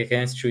going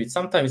against you.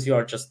 Sometimes you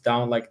are just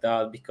down like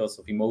that because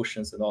of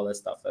emotions and all that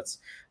stuff.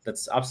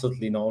 That's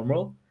absolutely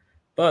normal.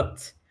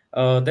 But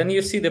then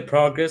you see the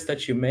progress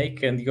that you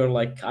make, and you're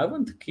like, I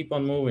want to keep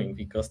on moving,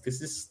 because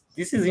this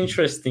is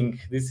interesting.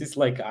 This is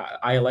like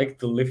I like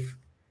to live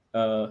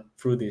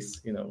through this,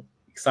 you know,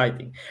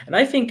 exciting. And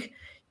I think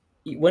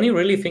when you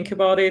really think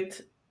about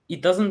it,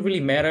 it doesn't really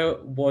matter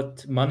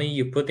what money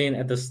you put in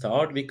at the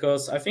start,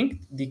 because I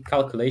think the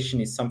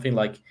calculation is something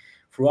like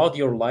throughout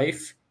your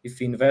life, if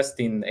you invest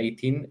in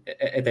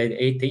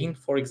 18,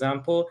 for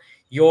example,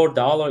 your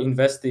dollar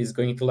invested is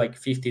going to like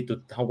 50 to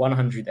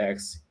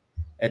 100x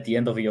at the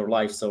end of your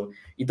life. So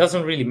it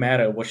doesn't really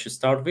matter what you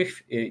start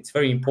with. It's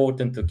very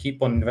important to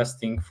keep on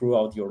investing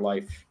throughout your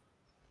life.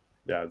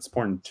 Yeah, it's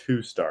important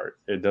to start.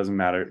 It doesn't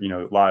matter. You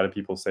know, a lot of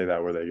people say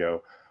that, where they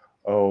go,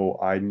 oh,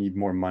 I need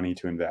more money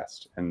to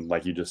invest. And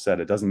like you just said,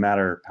 it doesn't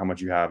matter how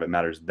much you have. It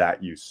matters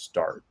that you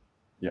start.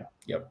 Yeah.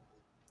 Yep.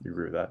 You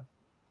agree with that?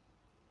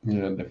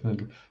 Yeah,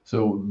 definitely.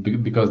 So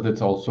because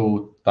that's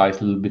also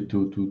ties a little bit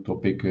to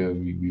topic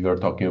we were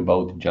talking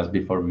about just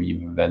before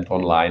we went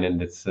online, and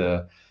that's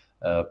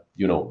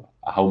you know,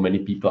 how many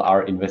people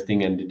are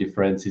investing and the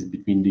differences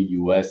between the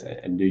US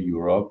and the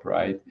Europe,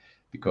 right?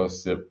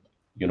 Because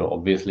you know,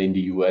 obviously in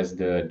the US,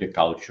 the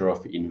culture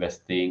of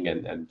investing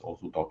and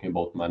also talking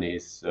about money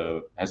is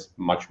has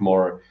much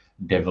more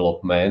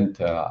development.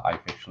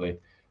 I've actually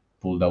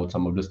pulled out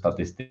some of the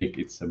statistics.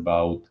 It's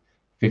about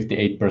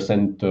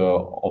 58%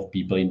 of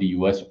people in the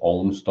US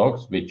own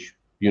stocks, which,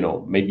 you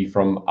know, maybe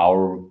from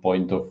our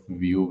point of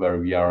view, where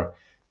we are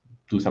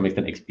to some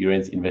extent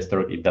experienced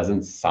investor, it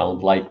doesn't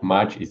sound like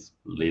much. It's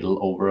little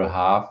over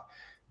half.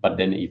 But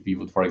then if we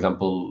would, for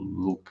example,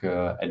 look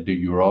at the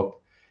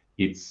Europe,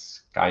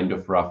 it's kind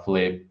of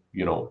roughly,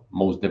 you know,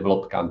 most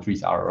developed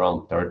countries are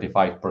around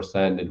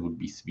 35%. It would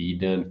be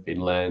Sweden,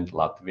 Finland,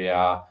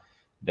 Latvia,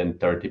 then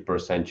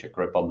 30% Czech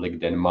Republic,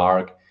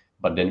 Denmark.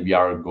 But then we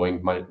are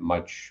going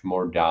much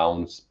more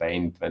down.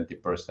 Spain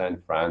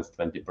 20%, France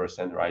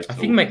 20%, right? I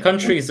think my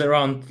country is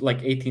around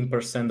like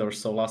 18% or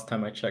so last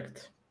time I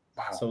checked.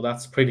 Wow. So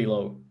that's pretty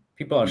low.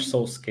 People are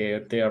so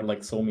scared. They are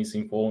like so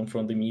misinformed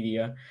from the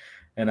media.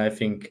 And I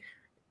think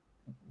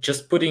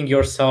just putting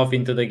yourself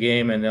into the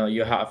game, and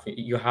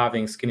you're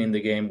having skin in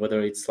the game,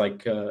 whether it's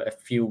like a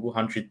few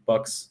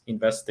 $100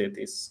 invested,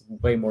 is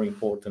way more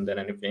important than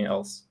anything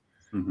else.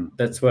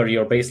 That's where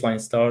your baseline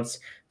starts.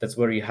 That's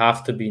where you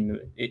have to be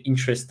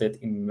interested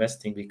in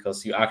investing,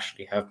 because you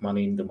actually have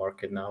money in the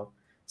market now.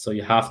 So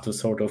you have to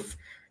sort of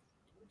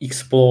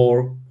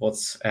explore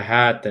what's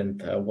ahead,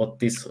 and what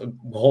this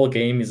whole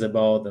game is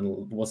about, and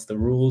what's the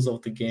rules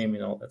of the game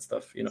and all that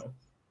stuff.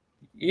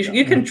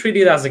 You can treat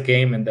it as a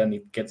game, and then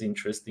it gets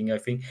interesting, I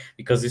think,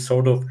 because you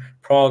sort of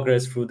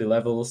progress through the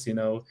levels.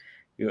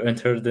 You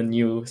enter the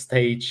new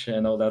stage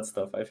and all that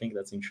stuff. I think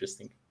that's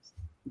interesting.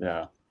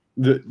 Yeah.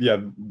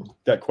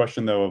 That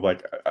question though of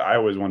like, I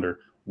always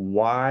wonder,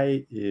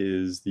 why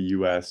is the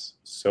US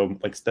so,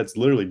 like, that's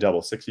literally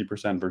double,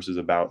 60% versus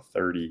about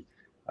 30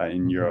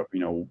 in Europe?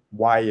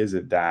 Why is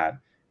it that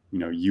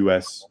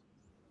US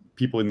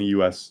people in the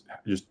US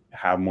just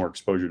have more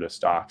exposure to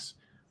stocks?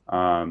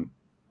 I've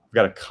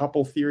got a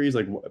couple theories,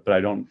 but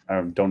I don't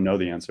know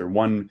the answer.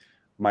 One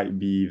might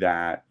be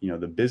that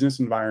the business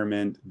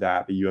environment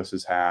that the US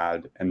has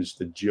had, and just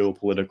the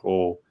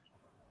geopolitical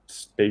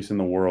space in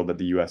the world that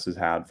the US has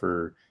had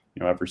for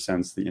ever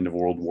since the end of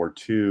World War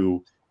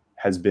II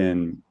has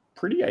been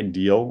pretty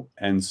ideal,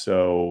 and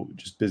so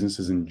just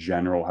businesses in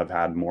general have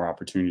had more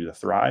opportunity to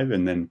thrive.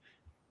 And then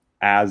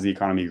as the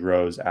economy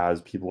grows,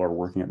 as people are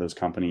working at those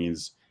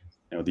companies,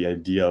 the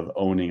idea of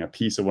owning a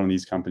piece of one of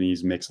these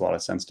companies makes a lot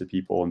of sense to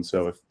people. And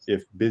so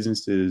if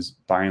businesses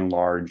by and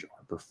large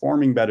are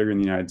performing better in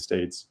the United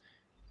States,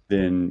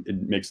 then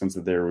it makes sense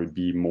that there would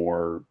be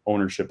more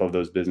ownership of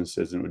those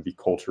businesses, and it would be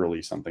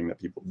culturally something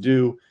that people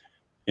do.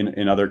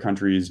 In other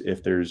countries,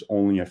 if there's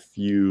only a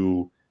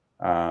few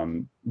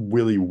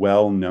really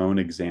well-known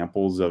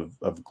examples of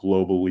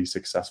globally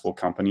successful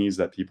companies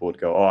that people would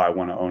go, oh, I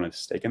want to own a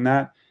stake in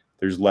that,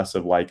 there's less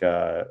of like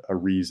a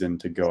reason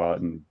to go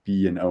out and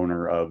be an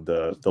owner of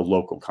the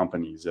local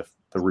companies if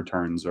the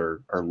returns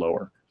are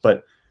lower.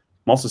 But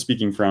I'm also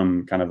speaking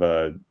from kind of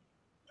a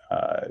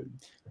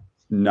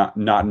not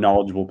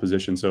knowledgeable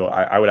position. So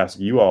I would ask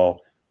you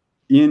all,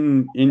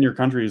 in your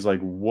countries, like,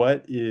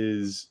 what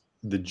is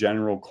the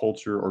general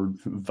culture or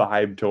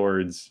vibe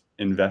towards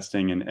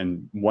investing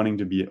and wanting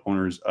to be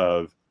owners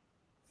of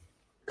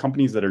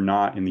companies that are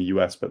not in the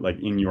US, but like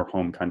in your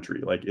home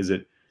country? Like, is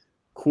it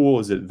cool?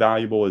 Is it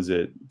valuable?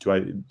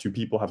 Do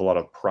people have a lot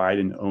of pride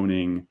in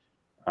owning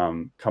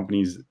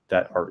companies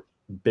that are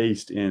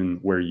based in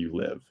where you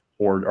live?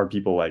 Or are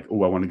people like,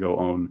 oh, I want to go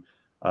own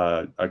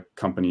a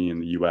company in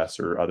the US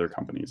or other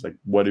companies? Like,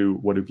 what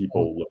do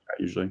people look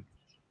at usually?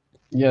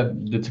 Yeah,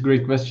 that's a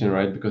great question,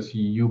 right? Because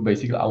you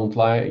basically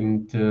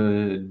outlined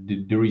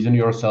the reason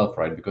yourself,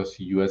 right? Because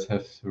US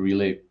has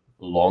really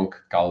long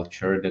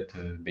culture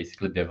that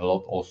basically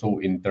developed also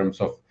in terms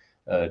of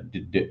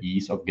the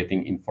ease of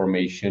getting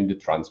information, the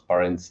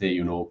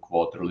transparency,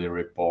 quarterly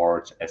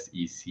reports,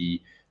 SEC,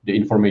 the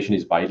information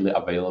is widely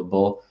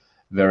available.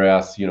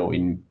 Whereas,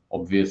 in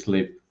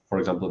obviously, for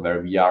example,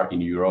 where we are in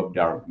Europe,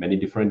 there are many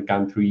different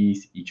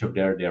countries, each of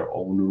their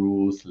own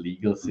rules,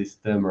 legal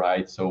system,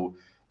 right? So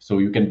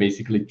you can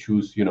basically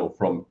choose,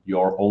 from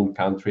your own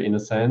country in a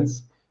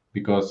sense,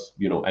 because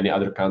any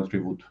other country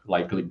would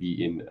likely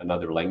be in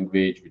another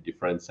language with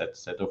different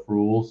set of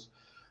rules,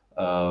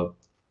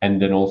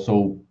 and then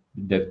also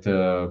that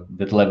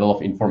level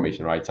of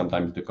information, right?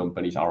 Sometimes the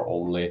companies are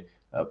only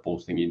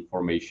posting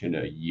information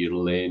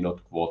yearly,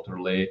 not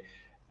quarterly,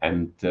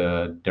 and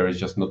there is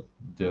just not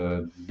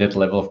that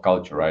level of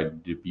culture,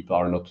 right? The people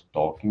are not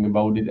talking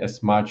about it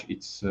as much.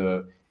 It's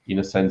in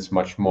a sense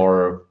much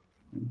more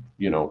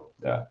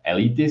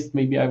elitist,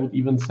 maybe I would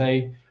even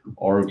say,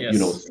 or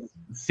Yes.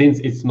 since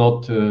it's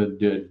not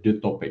the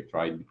topic,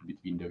 right,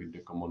 between the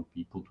common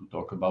people to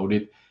talk about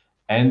it.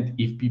 And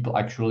if people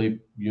actually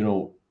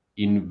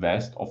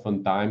invest,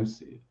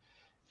 oftentimes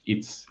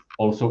it's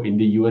also in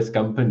the US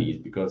companies,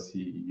 because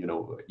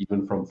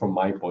even from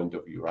my point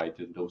of view, right,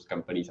 those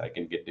companies, I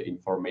can get the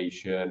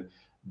information,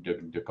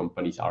 the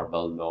companies are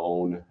well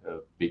known,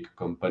 big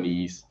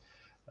companies.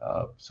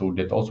 So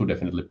that also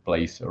definitely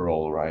plays a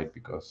role, right?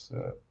 Because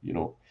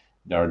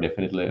there are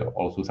definitely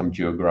also some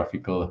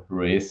geographical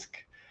risk.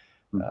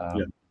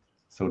 Yeah.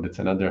 So that's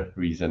another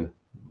reason.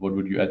 What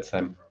would you add,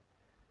 Sam?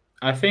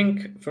 I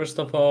think, first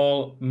of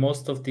all,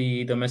 most of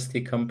the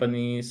domestic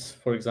companies,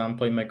 for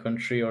example, in my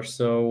country or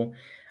so,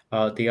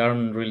 they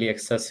aren't really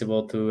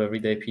accessible to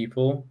everyday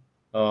people.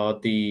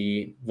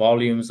 The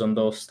volumes on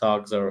those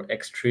stocks are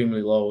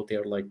extremely low.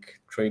 They're like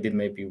traded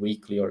maybe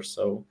weekly or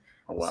so.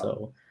 Oh, wow.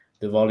 So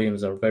the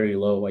volumes are very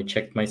low. I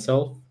checked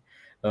myself.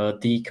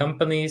 The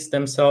companies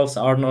themselves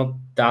are not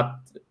that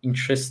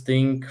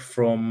interesting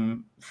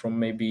from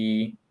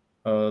maybe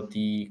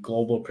the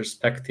global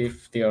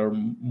perspective. They are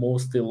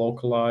mostly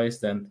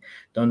localized and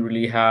don't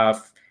really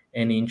have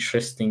any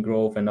interesting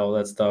growth and all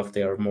that stuff.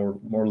 They are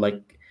more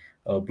like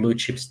blue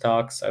chip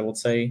stocks, I would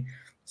say.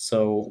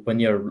 So when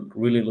you're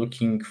really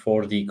looking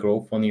for the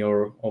growth on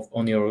your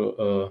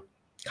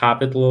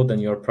capital, then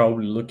you're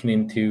probably looking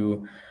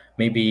into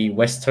maybe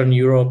Western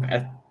Europe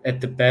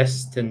at the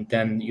best, and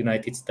then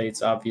United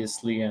States,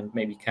 obviously, and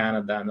maybe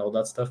Canada and all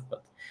that stuff.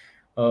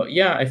 But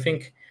yeah, I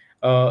think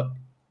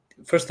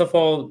first of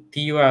all,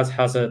 the US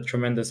has a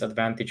tremendous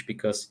advantage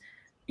because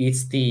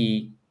it's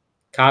the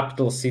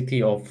capital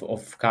city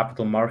of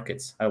capital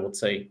markets, I would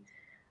say.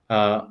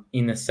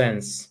 In a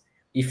sense,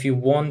 if you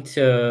want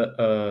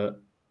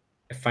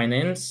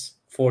finance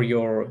for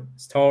your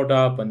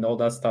startup and all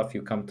that stuff,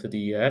 you come to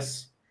the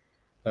US,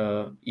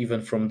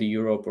 even from the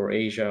Europe or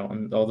Asia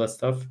and all that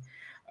stuff.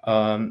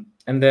 And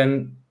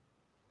then,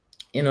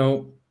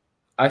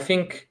 I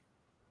think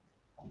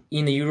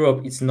in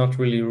Europe, it's not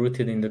really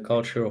rooted in the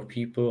culture of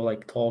people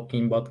like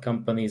talking about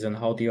companies and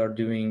how they are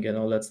doing and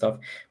all that stuff.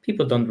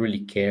 People don't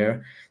really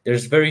care.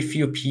 There's very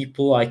few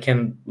people I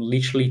can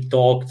literally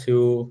talk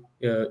to,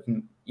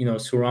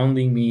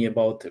 surrounding me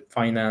about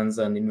finance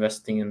and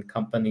investing in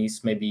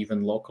companies, maybe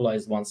even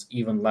localized ones,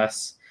 even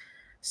less.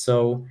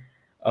 So,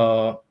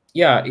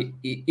 yeah,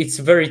 it's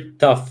very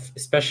tough,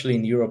 especially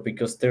in Europe,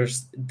 because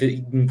there's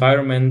the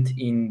environment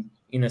in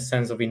a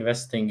sense of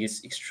investing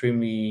is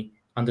extremely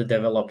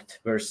underdeveloped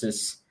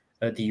versus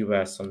the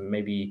US and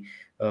maybe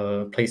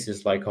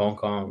places like Hong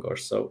Kong or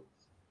so.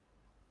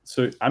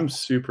 So I'm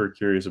super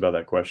curious about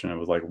that question. I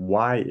was like,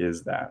 why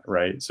is that,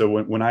 right? So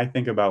when I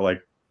think about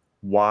like,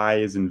 why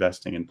is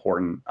investing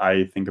important?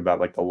 I think about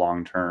like the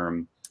long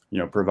term,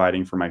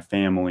 providing for my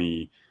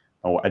family.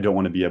 Oh, I don't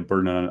want to be a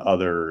burden on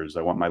others.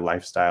 I want my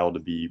lifestyle to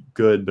be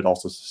good, but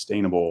also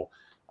sustainable.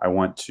 I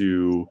want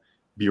to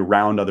be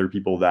around other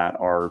people that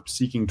are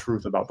seeking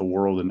truth about the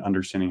world and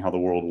understanding how the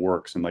world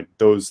works. And like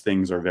those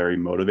things are very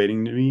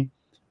motivating to me.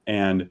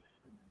 And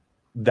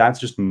that's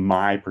just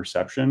my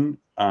perception.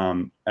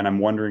 And I'm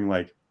wondering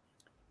like,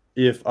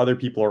 if other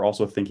people are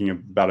also thinking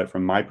about it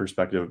from my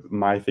perspective,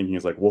 my thinking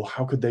is like, well,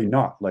 how could they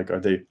not? Like,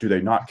 do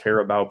they not care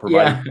about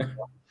providing? Yeah.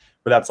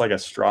 But that's like a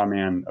straw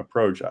man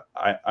approach.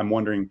 I'm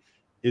wondering,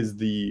 is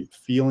the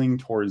feeling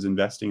towards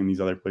investing in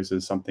these other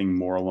places something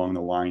more along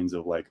the lines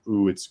of like,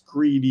 ooh, it's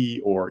greedy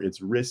or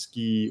it's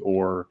risky,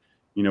 or,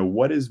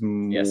 what is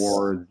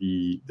more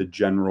the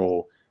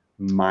general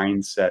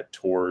mindset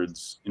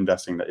towards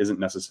investing that isn't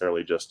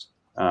necessarily just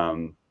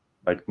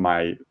like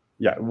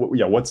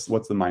what's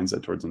the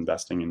mindset towards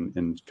investing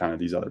in kind of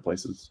these other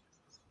places?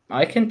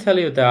 I can tell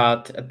you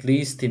that at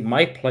least in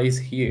my place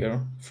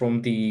here,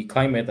 from the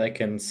climate I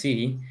can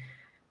see,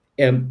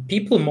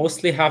 people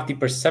mostly have the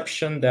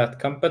perception that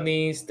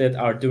companies that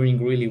are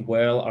doing really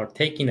well are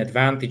taking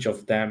advantage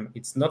of them.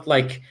 It's not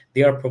like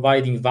they are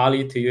providing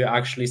value to you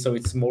actually, so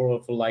it's more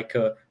of like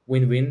a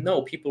win-win.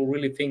 No, people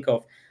really think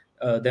of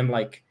them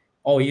like,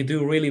 oh, you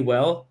do really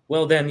well,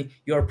 then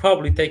you're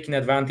probably taking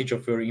advantage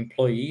of your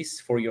employees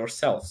for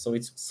yourself. So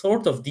it's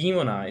sort of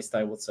demonized,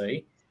 I would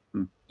say,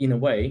 in a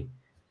way.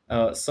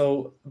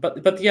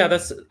 But yeah,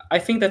 I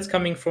think that's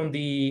coming from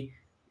the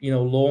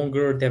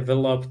longer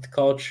developed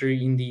culture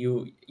in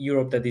the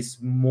Europe that is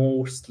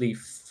mostly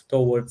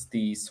towards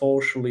the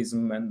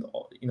socialism and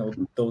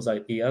those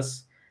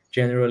ideas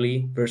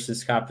generally,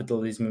 versus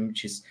capitalism,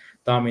 which is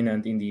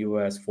dominant in the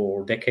US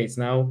for decades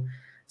now.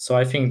 So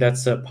I think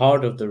that's a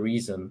part of the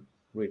reason,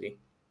 really.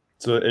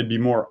 So it'd be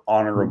more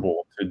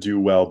honorable to do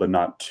well, but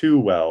not too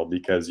well,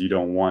 because you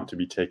don't want to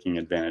be taking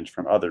advantage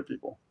from other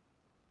people.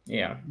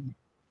 Yeah.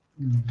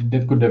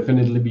 That could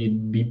definitely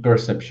be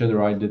perception,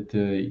 right? That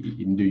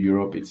in the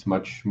Europe it's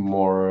much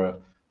more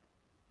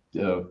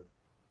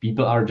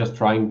people are just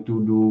trying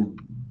to do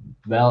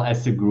well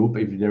as a group.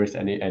 If there is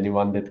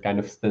anyone that kind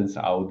of stands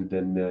out,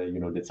 then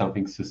that's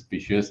something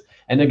suspicious.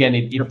 And again,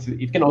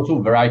 it can also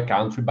vary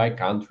country by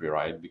country,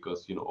 right?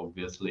 Because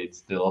obviously it's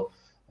still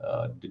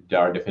there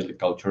are definitely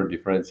cultural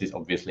differences.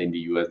 Obviously, in the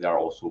US, there are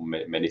also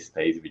many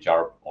states which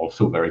are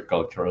also very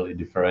culturally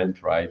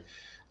different, right?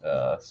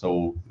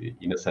 So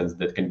in a sense,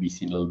 that can be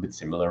seen a little bit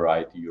similar,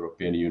 right? The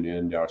European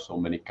Union, there are so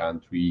many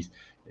countries.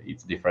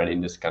 It's different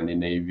in the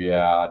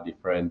Scandinavia,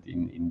 different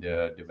in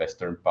the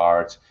western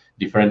parts,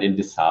 different in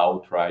the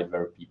south, right,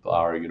 where people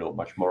are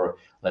much more,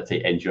 let's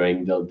say,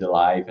 enjoying the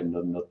life and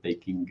not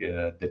taking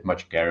that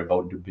much care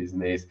about the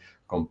business,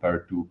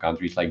 compared to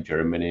countries like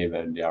Germany,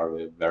 when they are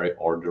very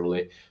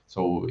orderly.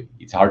 So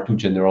it's hard to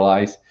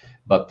generalize,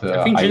 but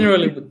I think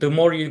generally the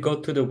more you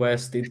go to the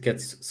west, it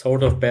gets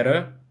sort of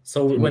better.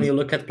 So when you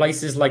look at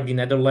places like the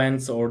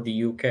Netherlands or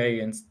the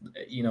UK and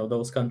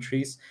those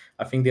countries,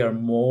 I think they are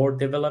more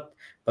developed.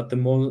 But the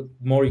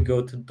more you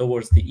go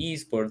towards the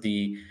east, where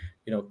the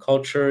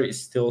culture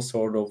is still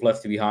sort of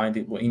left behind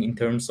in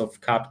terms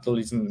of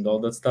capitalism and all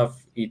that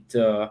stuff, it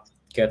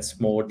gets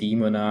more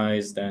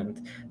demonized,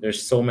 and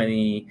there's so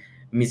many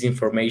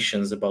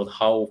misinformations about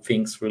how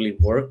things really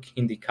work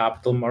in the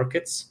capital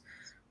markets.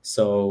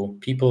 So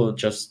people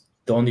just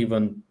don't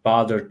even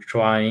bother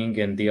trying,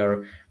 and they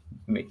are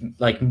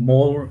like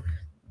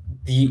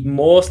the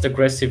most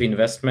aggressive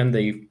investment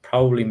they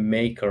probably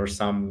make are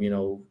some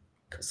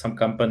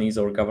companies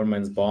or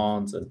governments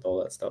bonds and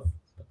all that stuff,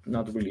 but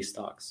not really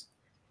stocks,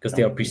 because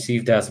they are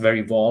perceived as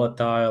very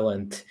volatile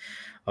and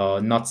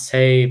not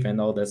safe and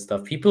all that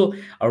stuff. People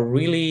are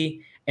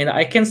really, and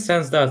I can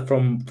sense that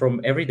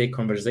from everyday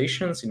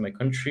conversations in my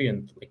country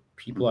and like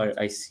people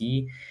I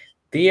see,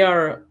 they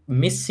are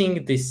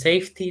missing the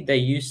safety they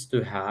used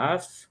to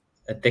have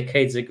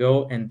decades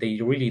ago, and they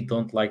really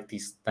don't like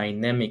this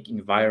dynamic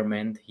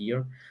environment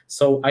here.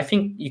 So I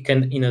think you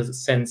can, in a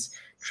sense,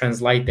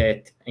 translate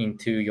that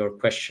into your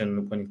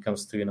question when it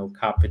comes to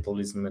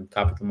capitalism and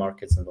capital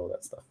markets and all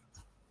that stuff.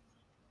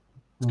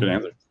 Good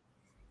answer.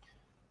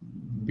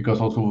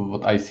 Because also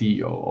what I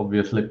see,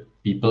 obviously,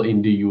 people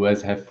in the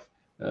US have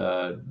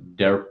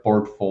their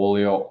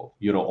portfolio,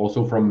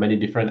 also from many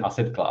different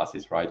asset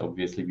classes, right?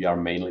 Obviously, we are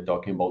mainly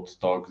talking about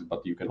stocks,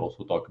 but you can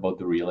also talk about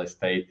the real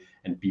estate.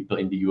 And people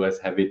in the US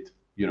have it,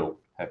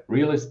 have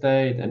real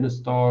estate and the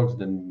stocks,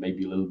 then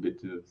maybe a little bit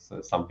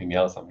something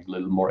else, something a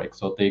little more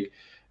exotic.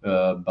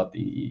 But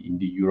in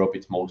the Europe,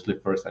 it's mostly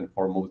first and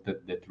foremost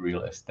that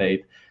real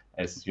estate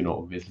as,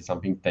 obviously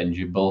something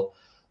tangible.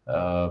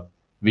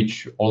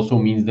 Which also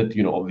means that,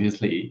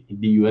 obviously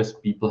in the US,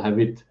 people have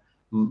it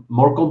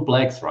more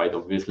complex, right?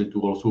 Obviously,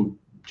 to also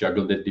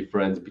juggle the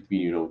difference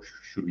between,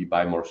 should we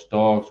buy more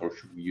stocks or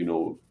should we,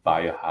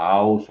 buy a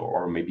house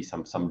or maybe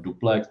some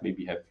duplex,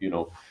 maybe have,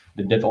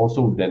 that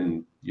also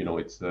then,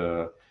 it's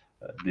that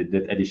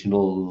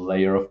additional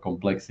layer of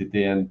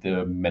complexity, and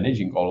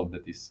managing all of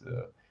that is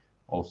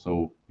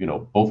also,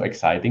 both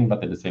exciting,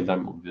 but at the same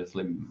time,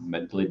 obviously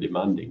mentally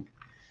demanding.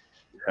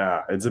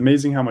 Yeah, it's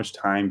amazing how much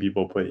time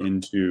people put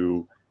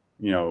into,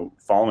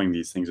 following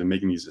these things and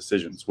making these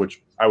decisions,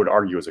 which I would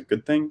argue is a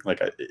good thing.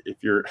 Like if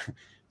you're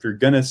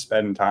gonna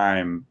spend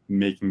time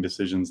making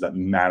decisions that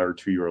matter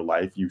to your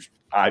life,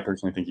 I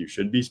personally think you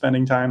should be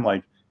spending time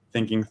like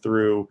thinking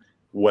through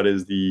what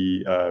is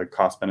the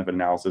cost benefit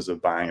analysis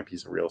of buying a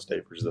piece of real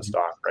estate versus a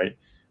stock, right?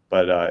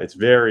 But it's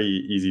very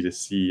easy to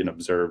see and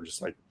observe,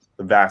 just like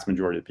the vast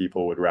majority of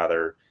people would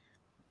rather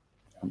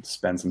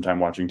spend some time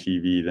watching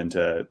TV than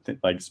to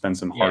spend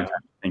some hard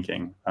time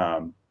thinking.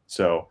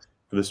 So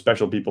for the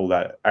special people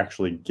that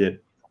actually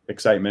get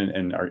excitement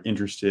and are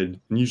interested,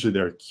 and usually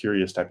they're a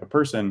curious type of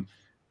person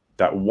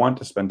that want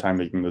to spend time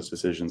making those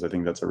decisions, I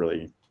think that's a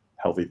really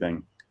healthy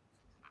thing.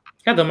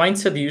 Yeah, the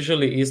mindset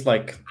usually is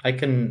like, I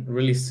can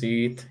really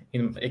see it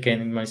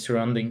in my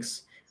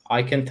surroundings.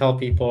 I can tell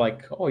people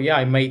like, oh yeah,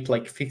 I made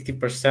like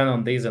 50%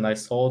 on this and I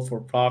sold for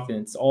profit.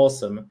 It's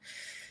awesome.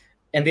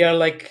 And they are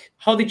like,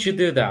 how did you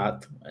do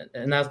that?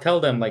 And I'll tell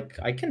them like,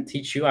 I can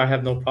teach you. I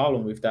have no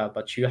problem with that,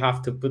 but you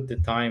have to put the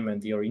time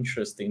and your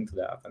interest into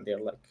that. And they're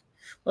like,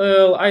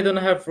 well, I don't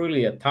have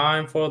really a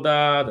time for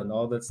that and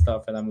all that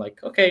stuff. And I'm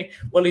like, okay,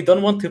 well, you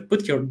don't want to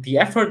put the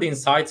effort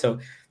inside. So,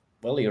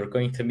 well, you're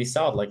going to miss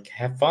out. Like,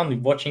 have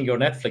fun watching your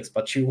Netflix,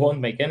 but you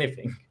won't make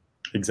anything.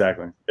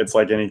 Exactly. It's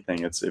like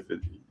anything.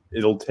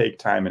 It'll take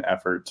time and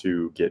effort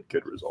to get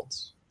good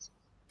results.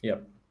 Yeah.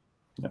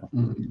 Yeah,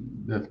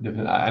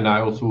 definitely. And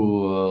I also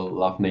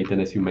love, Nathan,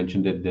 as you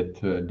mentioned,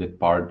 that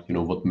part,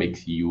 what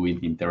makes you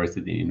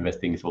interested in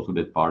investing is also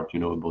that part,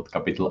 about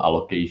capital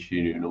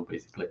allocation,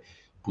 basically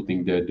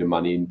putting the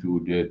money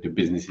into the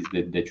businesses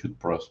that should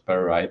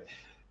prosper, right?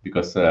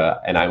 Because,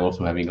 and I'm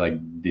also having like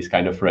this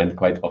kind of rant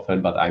quite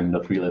often, but I'm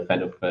not really a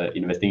fan of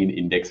investing in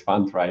index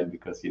funds, right?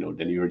 Because,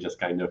 then you're just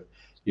kind of,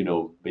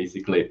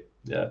 basically,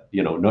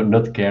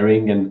 not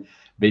caring and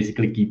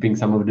basically keeping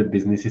some of the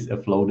businesses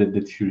afloat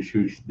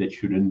that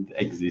shouldn't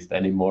exist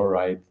anymore,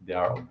 right? They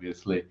are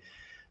obviously,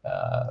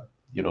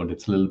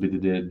 that's a little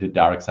bit the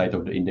dark side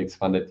of the index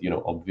fund. That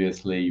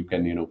obviously you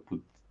can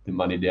put the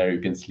money there,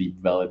 you can sleep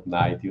well at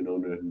night,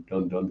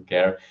 don't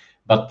care.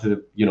 But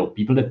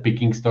people that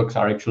picking stocks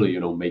are actually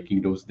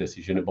making those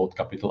decisions about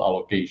capital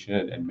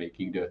allocation and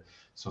making the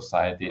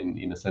society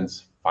in a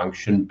sense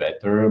function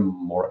better,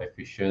 more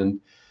efficient,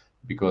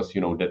 because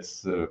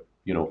that's.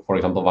 For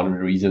example, one of the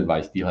reasons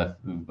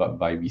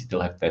why we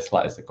still have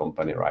Tesla as a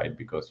company, right?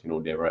 Because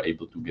they were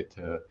able to get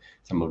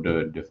some of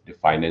the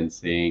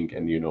financing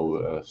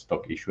and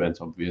stock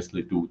issuance,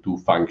 obviously,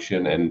 to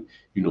function and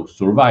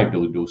survive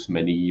those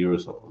many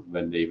years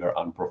when they were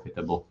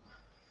unprofitable.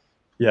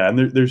 Yeah, and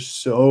there's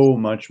so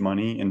much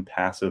money in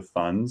passive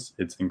funds.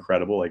 It's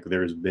incredible. Like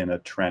there's been a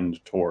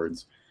trend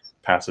towards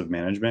passive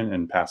management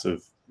and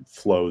passive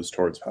flows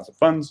towards passive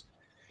funds.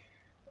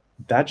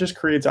 That just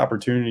creates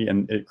opportunity,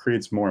 and it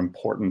creates more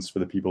importance for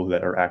the people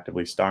that are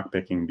actively stock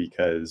picking,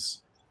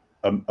 because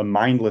a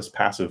mindless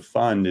passive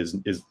fund is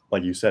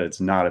like you said, it's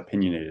not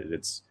opinionated.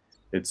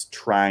 It's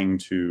trying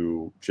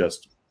to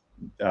just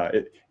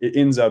it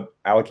ends up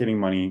allocating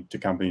money to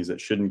companies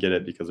that shouldn't get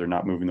it because they're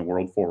not moving the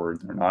world forward,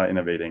 they're not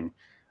innovating,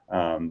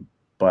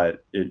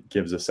 but it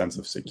gives a sense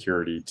of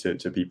security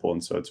to people,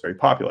 and so it's very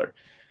popular.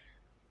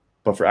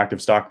 But for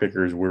active stock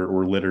pickers,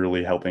 we're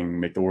literally helping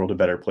make the world a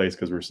better place,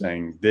 because we're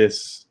saying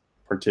this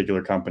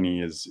particular company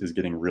is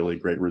getting really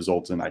great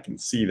results, and I can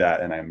see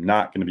that, and I'm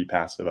not going to be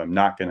passive. I'm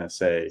not going to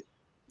say,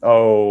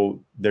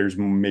 oh, there's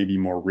maybe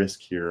more risk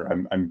here.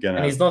 I'm gonna,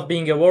 and it's not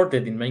being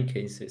awarded in many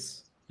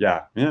cases.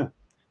 Yeah,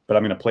 but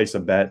I'm going to place a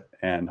bet,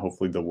 and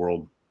hopefully the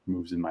world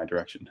moves in my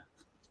direction.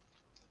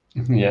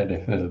 Yeah,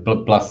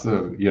 definitely. Plus,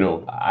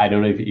 I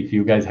don't know if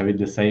you guys have it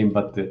the same,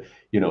 but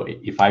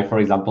if I, for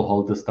example,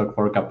 hold the stock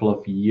for a couple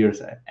of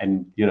years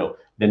and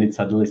then it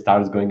suddenly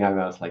starts going up,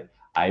 I was like,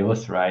 I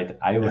was right.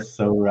 I was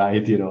so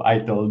right. I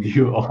told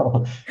you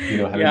all,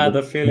 having Yeah,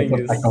 the the sense feeling of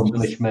is just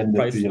accomplishment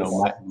that,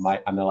 priceless.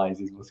 my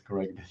analysis was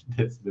correct.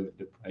 That's the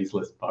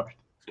priceless part.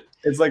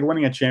 It's like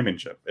winning a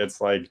championship.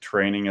 It's like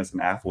training as an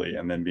athlete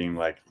and then being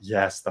like,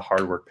 yes, the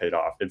hard work paid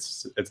off.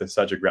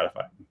 Such a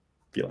gratifying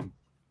feeling.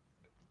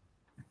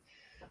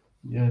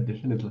 Yeah,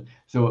 definitely.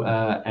 So,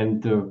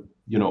 and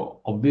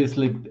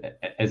obviously,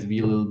 as we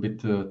a little bit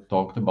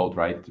talked about,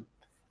 right?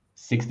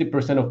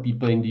 60% of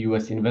people in the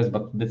US invest,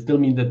 but that still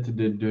means that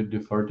the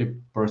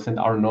 30%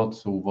 are not.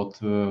 So, what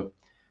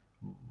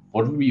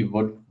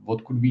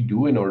could we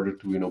do in order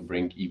to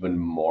bring even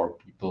more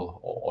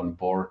people on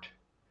board?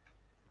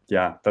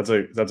 Yeah, that's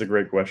a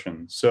great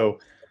question. So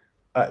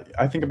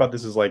I think about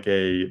this as like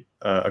a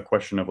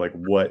question of like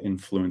what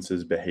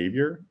influences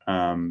behavior,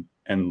 and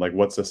like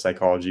what's the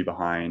psychology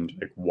behind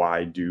like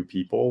why do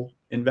people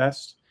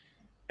invest?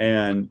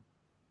 And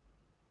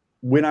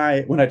when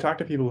I talk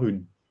to people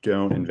who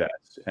don't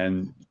invest,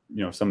 and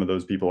some of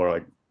those people are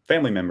like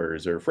family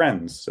members or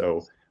friends,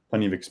 so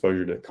plenty of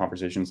exposure to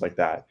conversations like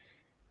that.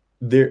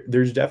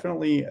 There's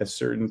definitely a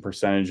certain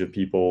percentage of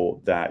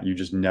people that you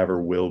just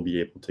never will be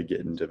able to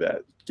get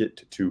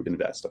to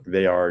invest. Like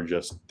they are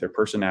just their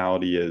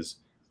personality is,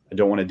 I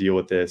don't want to deal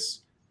with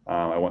this.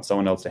 I want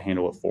someone else to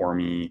handle it for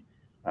me.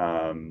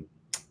 Um,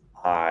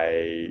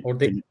 I Or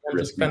they think it's want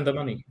to risky, spend the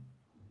money.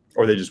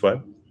 or they just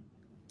what?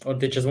 Or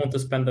they just want to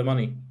spend the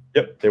money.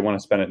 Yep, they want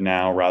to spend it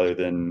now rather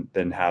than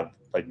have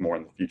like more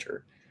in the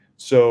future.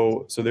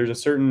 So there's a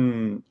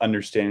certain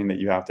understanding that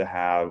you have to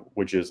have,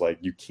 which is like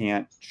you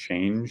can't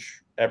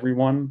change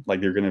everyone.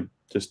 Like you're gonna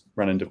just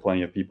run into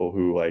plenty of people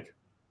who like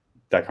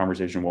that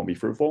conversation won't be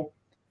fruitful.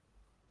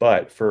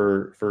 But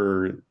for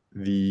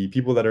the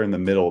people that are in the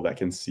middle that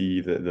can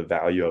see the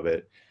value of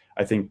it,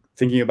 I think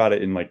thinking about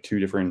it in like two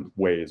different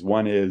ways.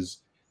 One is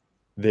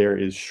there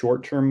is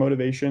short-term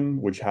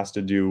motivation, which has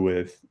to do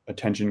with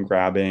attention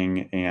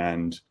grabbing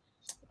and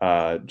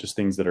just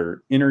things that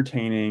are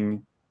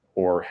entertaining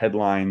or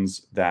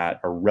headlines that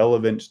are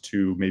relevant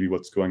to maybe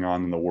what's going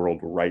on in the world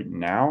right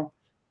now,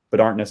 but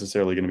aren't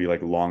necessarily going to be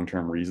like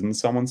long-term reasons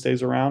someone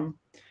stays around.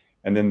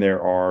 And then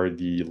there are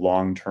the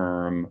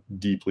long-term,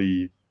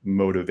 deeply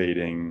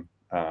motivating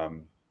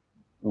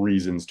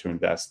reasons to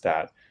invest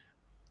that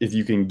if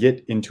you can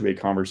get into a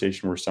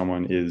conversation where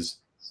someone is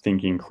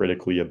thinking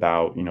critically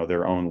about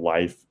their own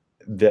life,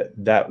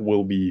 that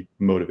will be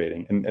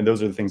motivating, and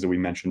those are the things that we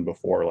mentioned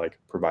before, like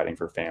providing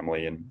for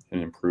family and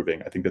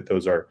improving. I think that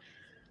those are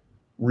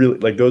really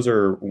like those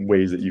are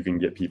ways that you can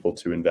get people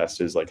to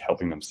invest, is like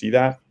helping them see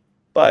that.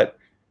 But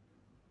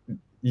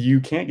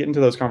you can't get into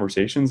those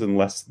conversations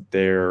unless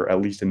they're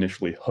at least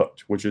initially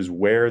hooked, which is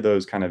where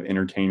those kind of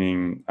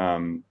entertaining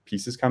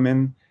pieces come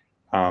in.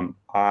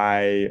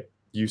 I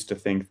used to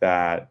think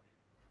that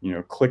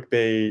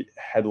clickbait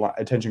headline,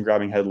 attention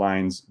grabbing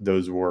headlines,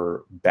 those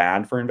were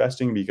bad for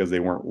investing because they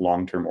weren't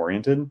long-term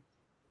oriented.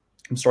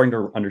 I'm starting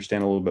to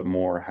understand a little bit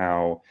more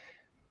how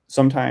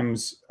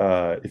sometimes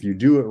if you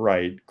do it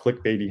right,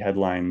 clickbaity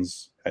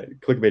headlines,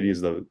 clickbaity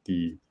is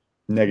the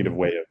negative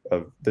way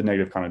of the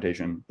negative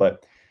connotation,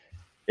 but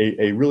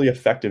a really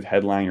effective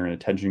headline or an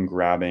attention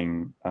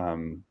grabbing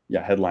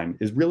headline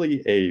is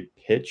really a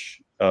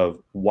pitch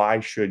of why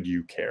should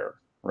you care,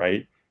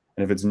 right?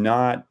 And if it's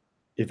not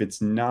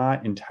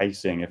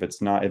enticing, if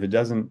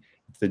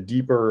the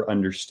deeper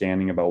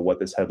understanding about what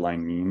this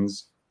headline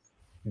means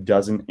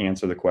doesn't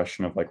answer the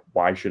question of like,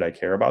 why should I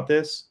care about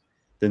this?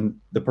 Then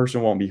the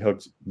person won't be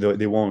hooked.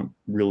 They won't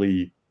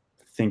really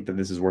think that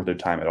this is worth their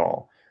time at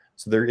all.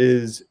 So there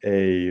is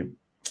a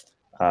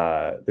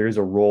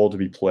role to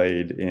be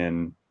played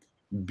in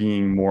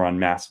being more on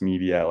mass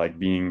media, like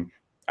being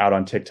out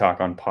on TikTok,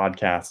 on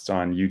podcasts,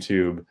 on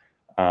YouTube,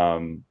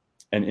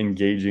 and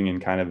engaging in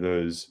kind of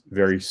those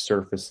very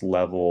surface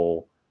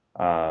level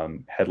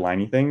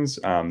headliney things.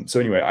 So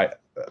anyway,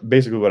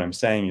 basically what I'm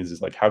saying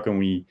is like, how can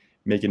we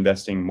make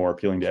investing more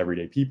appealing to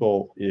everyday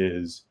people?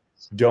 Is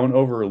don't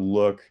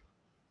overlook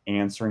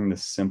answering the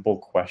simple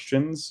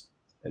questions.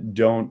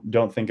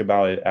 Don't think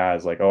about it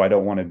as like, oh, I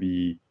don't want to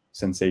be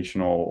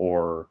sensational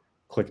or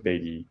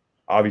clickbaity.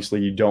 Obviously,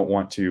 you don't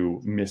want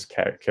to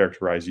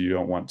mischaracterize. You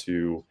don't want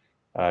to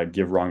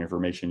give wrong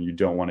information. You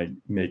don't want to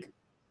make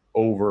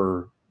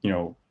over,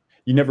 you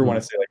never want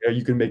to say like, oh,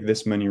 you can make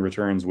this many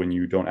returns when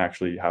you don't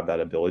actually have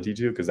that ability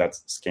to, because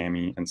that's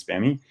scammy and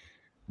spammy.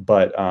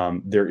 But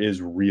there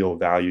is real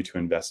value to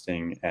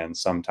investing, and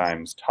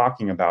sometimes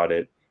talking about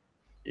it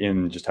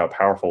in just how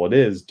powerful it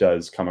is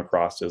does come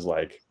across as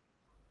like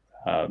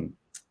kind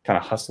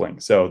of hustling.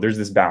 So there's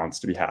this balance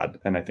to be had,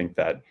 and I think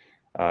that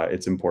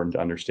it's important to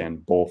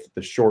understand both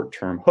the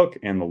short-term hook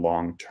and the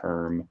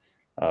long-term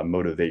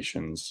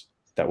motivations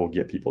that will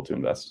get people to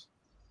invest.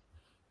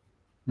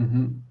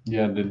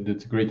 Yeah,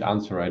 that's a great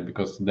answer, right?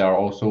 Because there are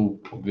also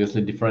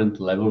obviously different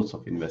levels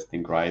of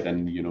investing, right?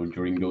 And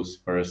during those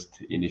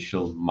first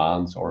initial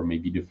months or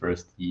maybe the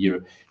first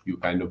year, you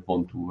kind of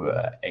want to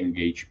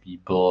engage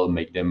people,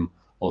 make them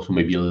also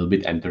maybe a little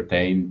bit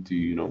entertained,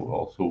 to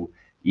also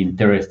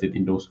interested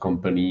in those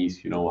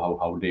companies,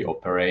 how they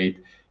operate.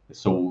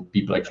 so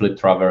people actually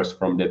traverse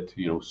from that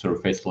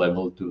surface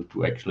level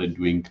to actually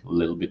doing a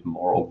little bit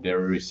more of their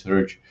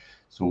research.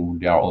 So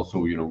they are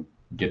also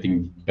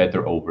getting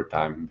better over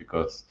time,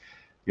 because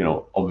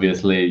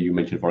obviously you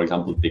mentioned, for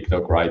example,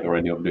 TikTok, right, or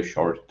any of the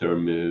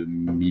short-term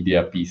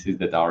media pieces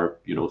that are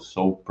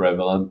so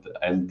prevalent,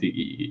 and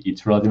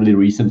it's relatively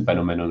recent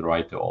phenomenon,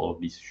 right? All of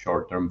these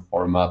short-term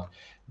format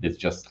that's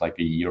just like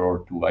a year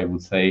or two, I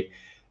would say,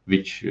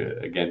 which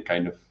again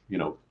kind of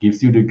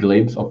gives you the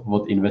glimpse of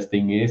what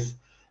investing is.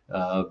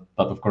 But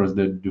of course,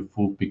 the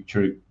full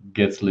picture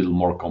gets a little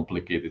more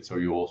complicated. So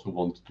you also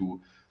want to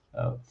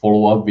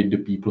follow up with the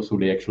people, so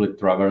they actually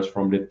traverse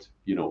from that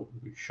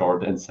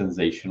short and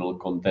sensational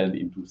content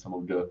into some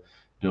of the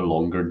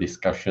longer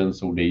discussions.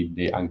 So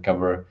they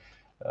uncover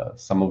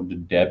some of the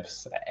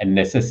depths and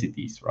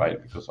necessities,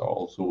 right? Because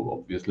also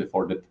obviously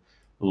for that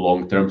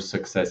long-term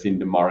success in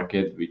the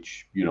market,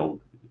 which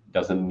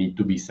doesn't need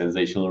to be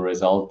sensational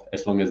result,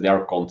 as long as they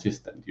are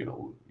consistent,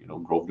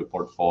 grow the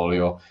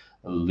portfolio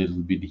a little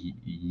bit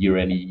year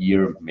and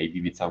year,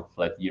 maybe with some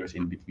flat years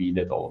in between.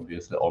 That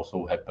obviously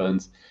also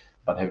happens,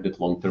 but have that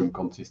long-term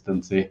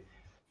consistency.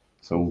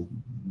 So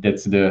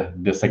that's the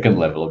second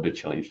level of the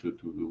challenge,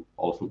 to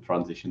also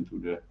transition to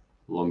the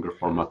longer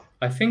format.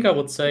 I think I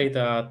would say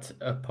that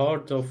a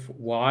part of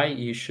why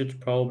you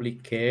should probably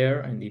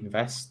care and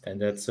invest,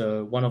 and that's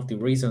one of the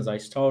reasons I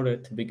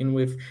started to begin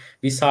with,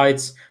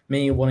 besides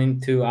me wanting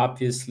to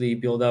obviously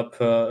build up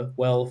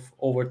wealth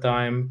over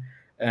time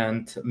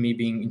and me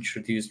being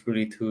introduced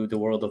really to the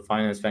world of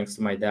finance thanks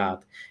to my dad,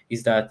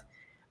 is that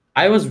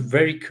I was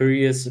very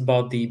curious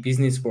about the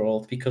business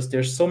world, because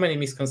there's so many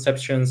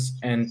misconceptions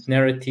and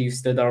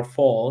narratives that are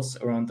false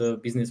around the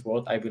business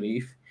world, I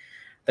believe,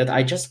 that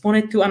I just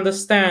wanted to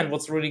understand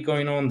what's really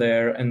going on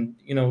there and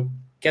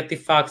get the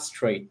facts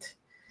straight.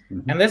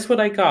 Mm-hmm. And that's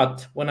what I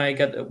got when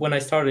I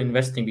started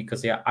investing,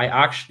 because I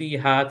actually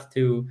had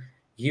to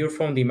hear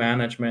from the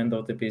management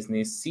of the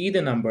business, see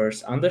the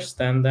numbers,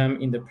 understand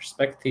them in the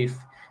perspective,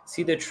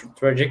 see the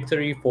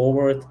trajectory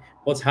forward,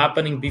 what's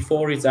happening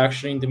before it's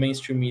actually in the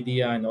mainstream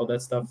media and all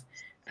that stuff.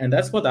 And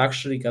that's what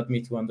actually got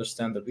me to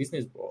understand the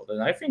business world.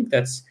 And I think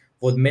that's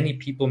what many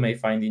people may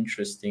find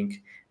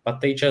interesting, but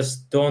they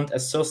just don't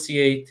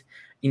associate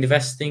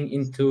investing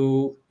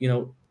into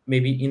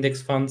maybe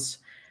index funds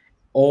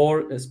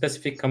or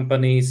specific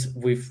companies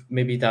with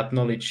maybe that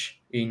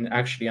knowledge in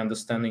actually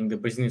understanding the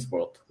business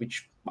world,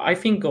 which I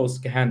think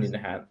goes hand in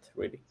hand,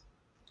 really.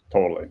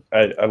 Totally.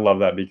 I love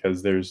that,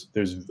 because there's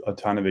a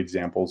ton of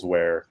examples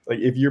where, like,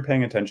 if you're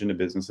paying attention to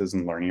businesses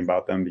and learning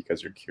about them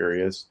because you're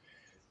curious,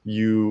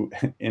 you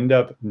end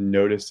up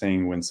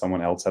noticing when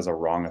someone else has a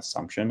wrong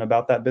assumption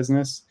about that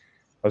business.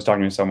 I was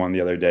talking to someone the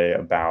other day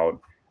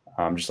about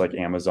just like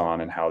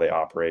Amazon and how they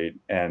operate.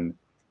 And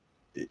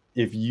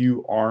if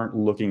you aren't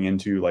looking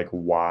into like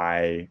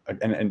why,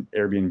 and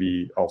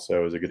Airbnb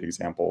also is a good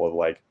example of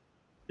like,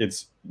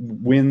 it's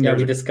when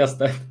we discussed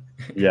that.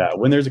 Yeah,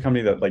 when there's a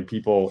company that like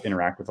people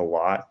interact with a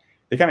lot,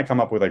 they kind of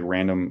come up with like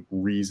random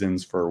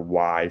reasons for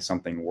why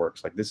something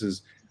works. Like, this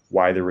is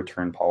why the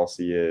return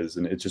policy is,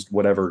 and it's just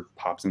whatever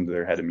pops into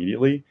their head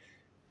immediately.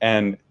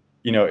 And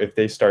if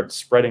they start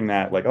spreading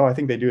that, like, oh, I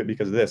think they do it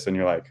because of this, and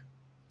you're like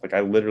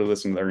I literally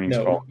listened to the earnings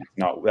call.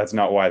 That's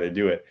not why they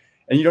do it.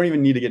 And you don't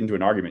even need to get into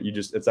an argument.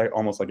 It's like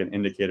almost like an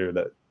indicator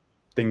that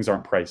things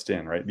aren't priced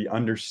in, right? The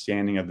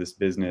understanding of this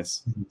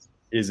business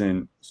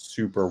isn't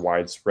super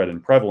widespread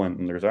and prevalent,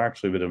 and there's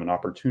actually a bit of an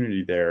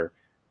opportunity there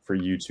for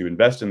you to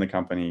invest in the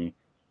company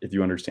if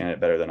you understand it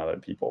better than other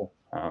people.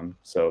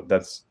 So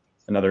that's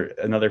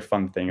another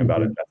fun thing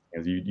about investing,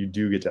 is you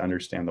do get to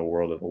understand the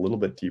world at a little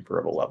bit deeper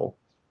of a level.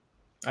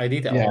 I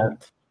did a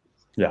lot.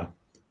 Yeah.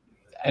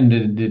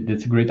 And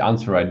that's a great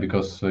answer, right?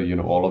 Because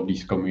all of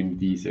these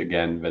communities,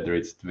 again, whether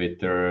it's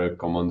Twitter,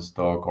 Common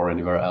Stock, or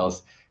anywhere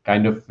else,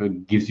 kind of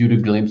gives you the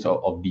glimpse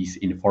of these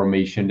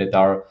information that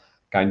are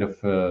kind of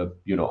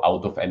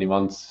out of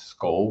anyone's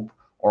scope.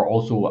 Or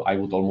also, I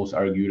would almost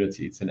argue that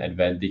it's an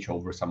advantage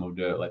over some of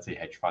the, let's say,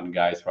 hedge fund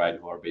guys, right,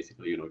 who are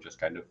basically just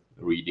kind of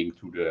reading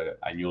through the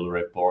annual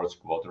reports,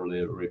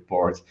 quarterly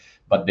reports,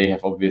 but they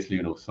have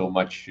obviously so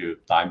much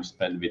time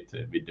spent with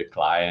the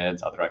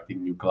clients,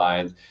 attracting new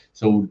clients,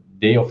 so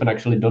they often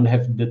actually don't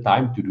have the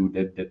time to do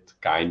that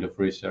kind of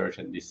research,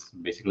 and this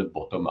basically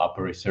bottom up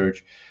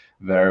research,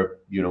 where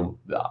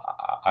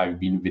I've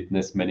been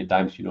witnessed many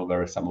times,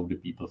 where some of the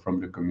people from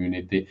the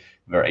community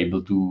were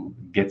able to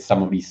get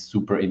some of these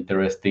super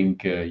interesting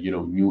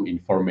new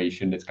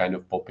information that's kind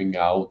of popping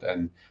out,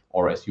 and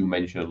or as you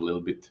mentioned a little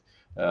bit,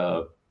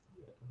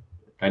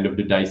 kind of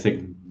the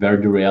dissect where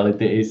the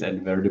reality is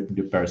and where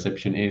the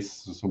perception is.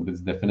 So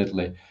that's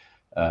definitely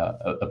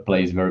a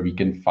place where we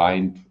can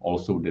find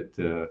also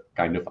that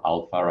kind of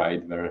alpha,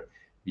 right, where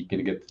we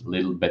can get a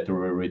little better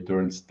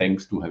returns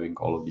thanks to having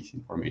all of this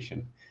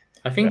information.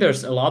 I think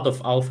there's a lot of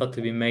alpha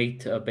to be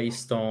made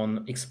based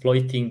on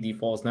exploiting the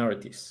false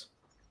narratives.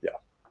 Yeah,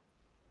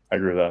 I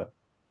agree with that.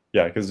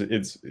 Yeah, because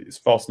it's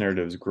false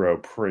narratives grow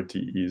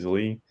pretty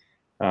easily.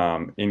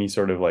 Any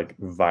sort of like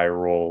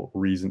viral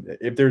reason,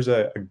 if there's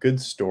a good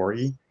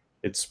story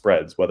it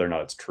spreads whether or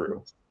not it's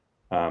true.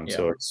 Yeah.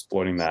 So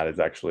exploiting that is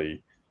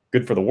actually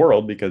good for the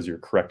world because you're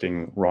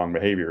correcting wrong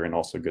behavior, and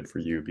also good for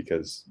you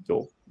because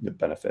you'll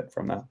benefit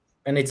from that.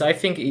 And I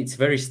think it's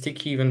very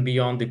sticky even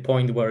beyond the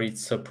point where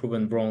it's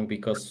proven wrong,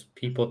 because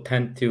people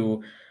tend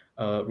to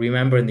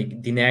remember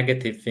the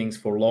negative things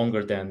for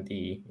longer than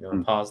the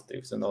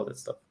positives and all that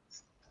stuff.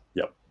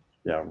 Yep.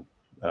 Yeah.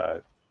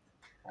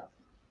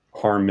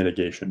 Harm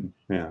mitigation.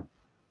 Yeah.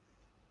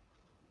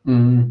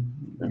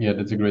 Yeah,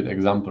 that's a great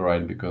example,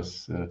 right?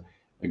 Because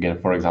again,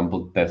 for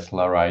example,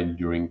 Tesla, right,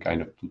 during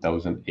kind of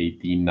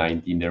 2018,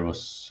 19, there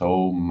was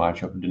so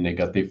much of the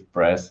negative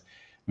press,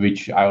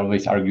 which I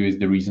always argue is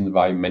the reason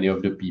why many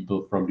of the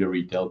people from the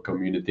retail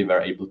community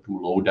were able to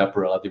load up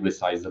relatively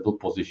sizable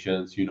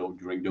positions,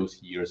 during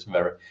those years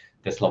where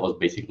Tesla was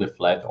basically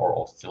flat or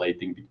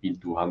oscillating between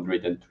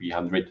 200 and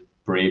 300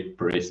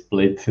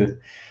 pre-split.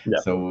 Yeah.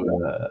 So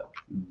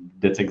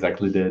that's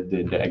exactly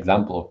the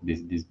example of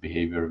this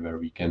behavior where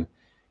we can,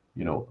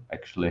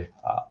 actually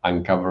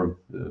uncover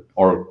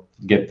or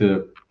get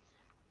the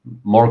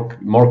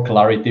more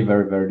clarity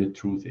where the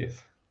truth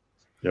is.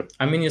 Yep.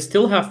 I mean, you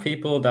still have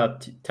people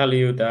that tell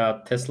you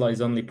that Tesla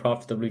is only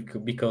profitable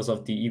because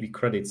of the EV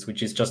credits,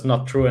 which is just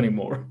not true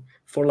anymore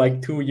for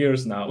like 2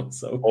 years now.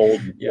 So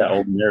old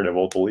narrative,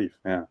 old belief.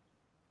 Yeah.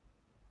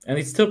 And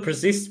it still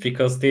persists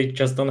because they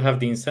just don't have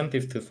the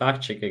incentive to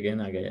fact check again,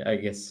 I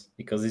guess,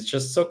 because it's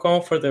just so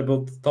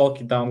comfortable to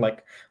talk it down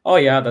like, oh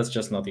yeah, that's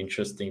just not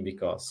interesting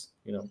because,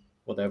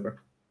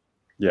 whatever.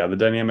 Yeah, the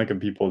dynamic of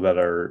people that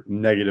are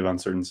negative on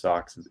certain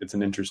stocks, it's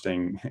an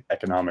interesting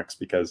economics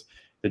because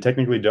they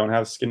technically don't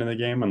have skin in the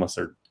game unless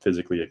they're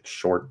physically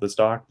short the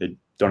stock. They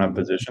don't have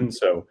position.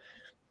 So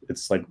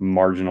it's like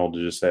marginal to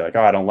just say like,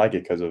 oh, I don't like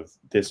it because of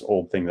this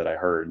old thing that I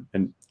heard.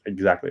 And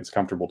exactly, it's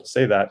comfortable to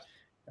say that.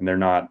 And they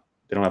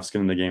don't have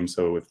skin in the game.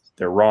 So if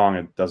they're wrong,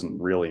 it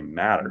doesn't really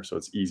matter. So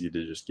it's easy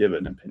to just give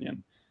an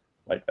opinion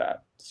like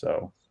that.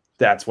 So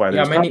that's why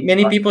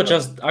many people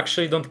just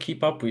actually don't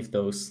keep up with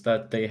those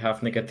that they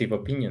have negative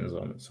opinions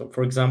on. So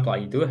for example,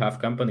 I do have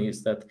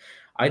companies that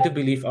I do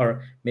believe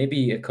are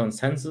maybe a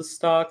consensus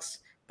stocks,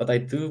 but I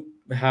do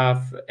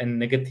have a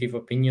negative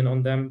opinion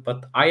on them.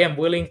 But I am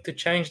willing to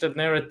change that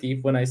narrative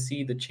when I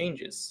see the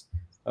changes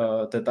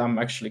that I'm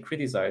actually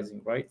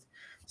criticizing, right?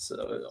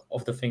 So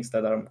of the things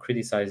that I'm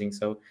criticizing.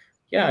 So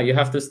yeah, you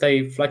have to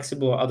stay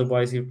flexible.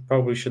 Otherwise, you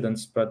probably shouldn't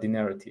spread the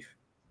narrative.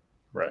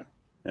 Right.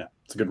 Yeah,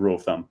 it's a good rule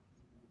of thumb.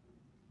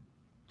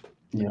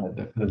 Yeah,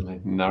 definitely.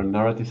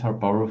 Narratives are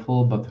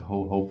powerful, but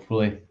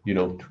hopefully,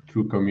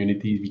 through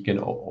communities, we can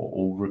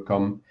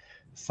overcome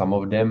some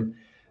of them.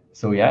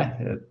 So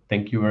yeah,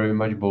 thank you very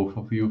much, both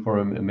of you, for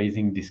an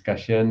amazing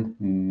discussion.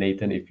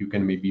 Nathan, if you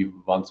can maybe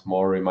once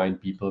more remind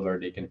people where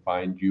they can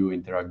find you,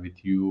 interact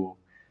with you.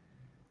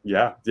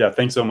 Yeah.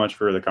 Thanks so much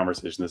for the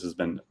conversation. This has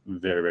been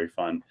very, very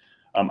fun.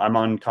 I'm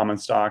on Common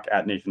Stock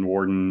at Nathan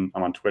Warden.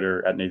 I'm on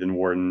Twitter at Nathan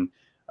Warden.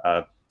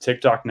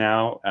 TikTok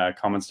now,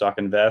 Common Stock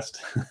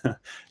Invest.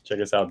 Check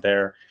us out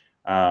there.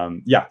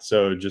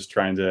 So just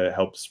trying to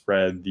help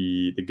spread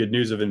the good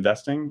news of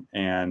investing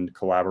and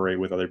collaborate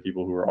with other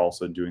people who are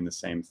also doing the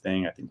same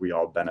thing. I think we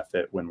all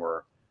benefit when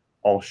we're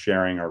all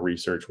sharing our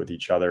research with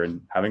each other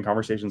and having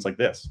conversations like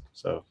this.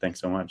 So thanks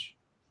so much.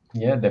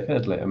 Yeah,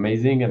 definitely.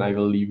 Amazing. And I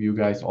will leave you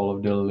guys all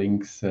of the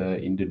links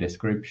in the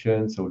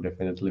description. So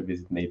definitely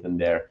visit Nathan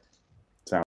there.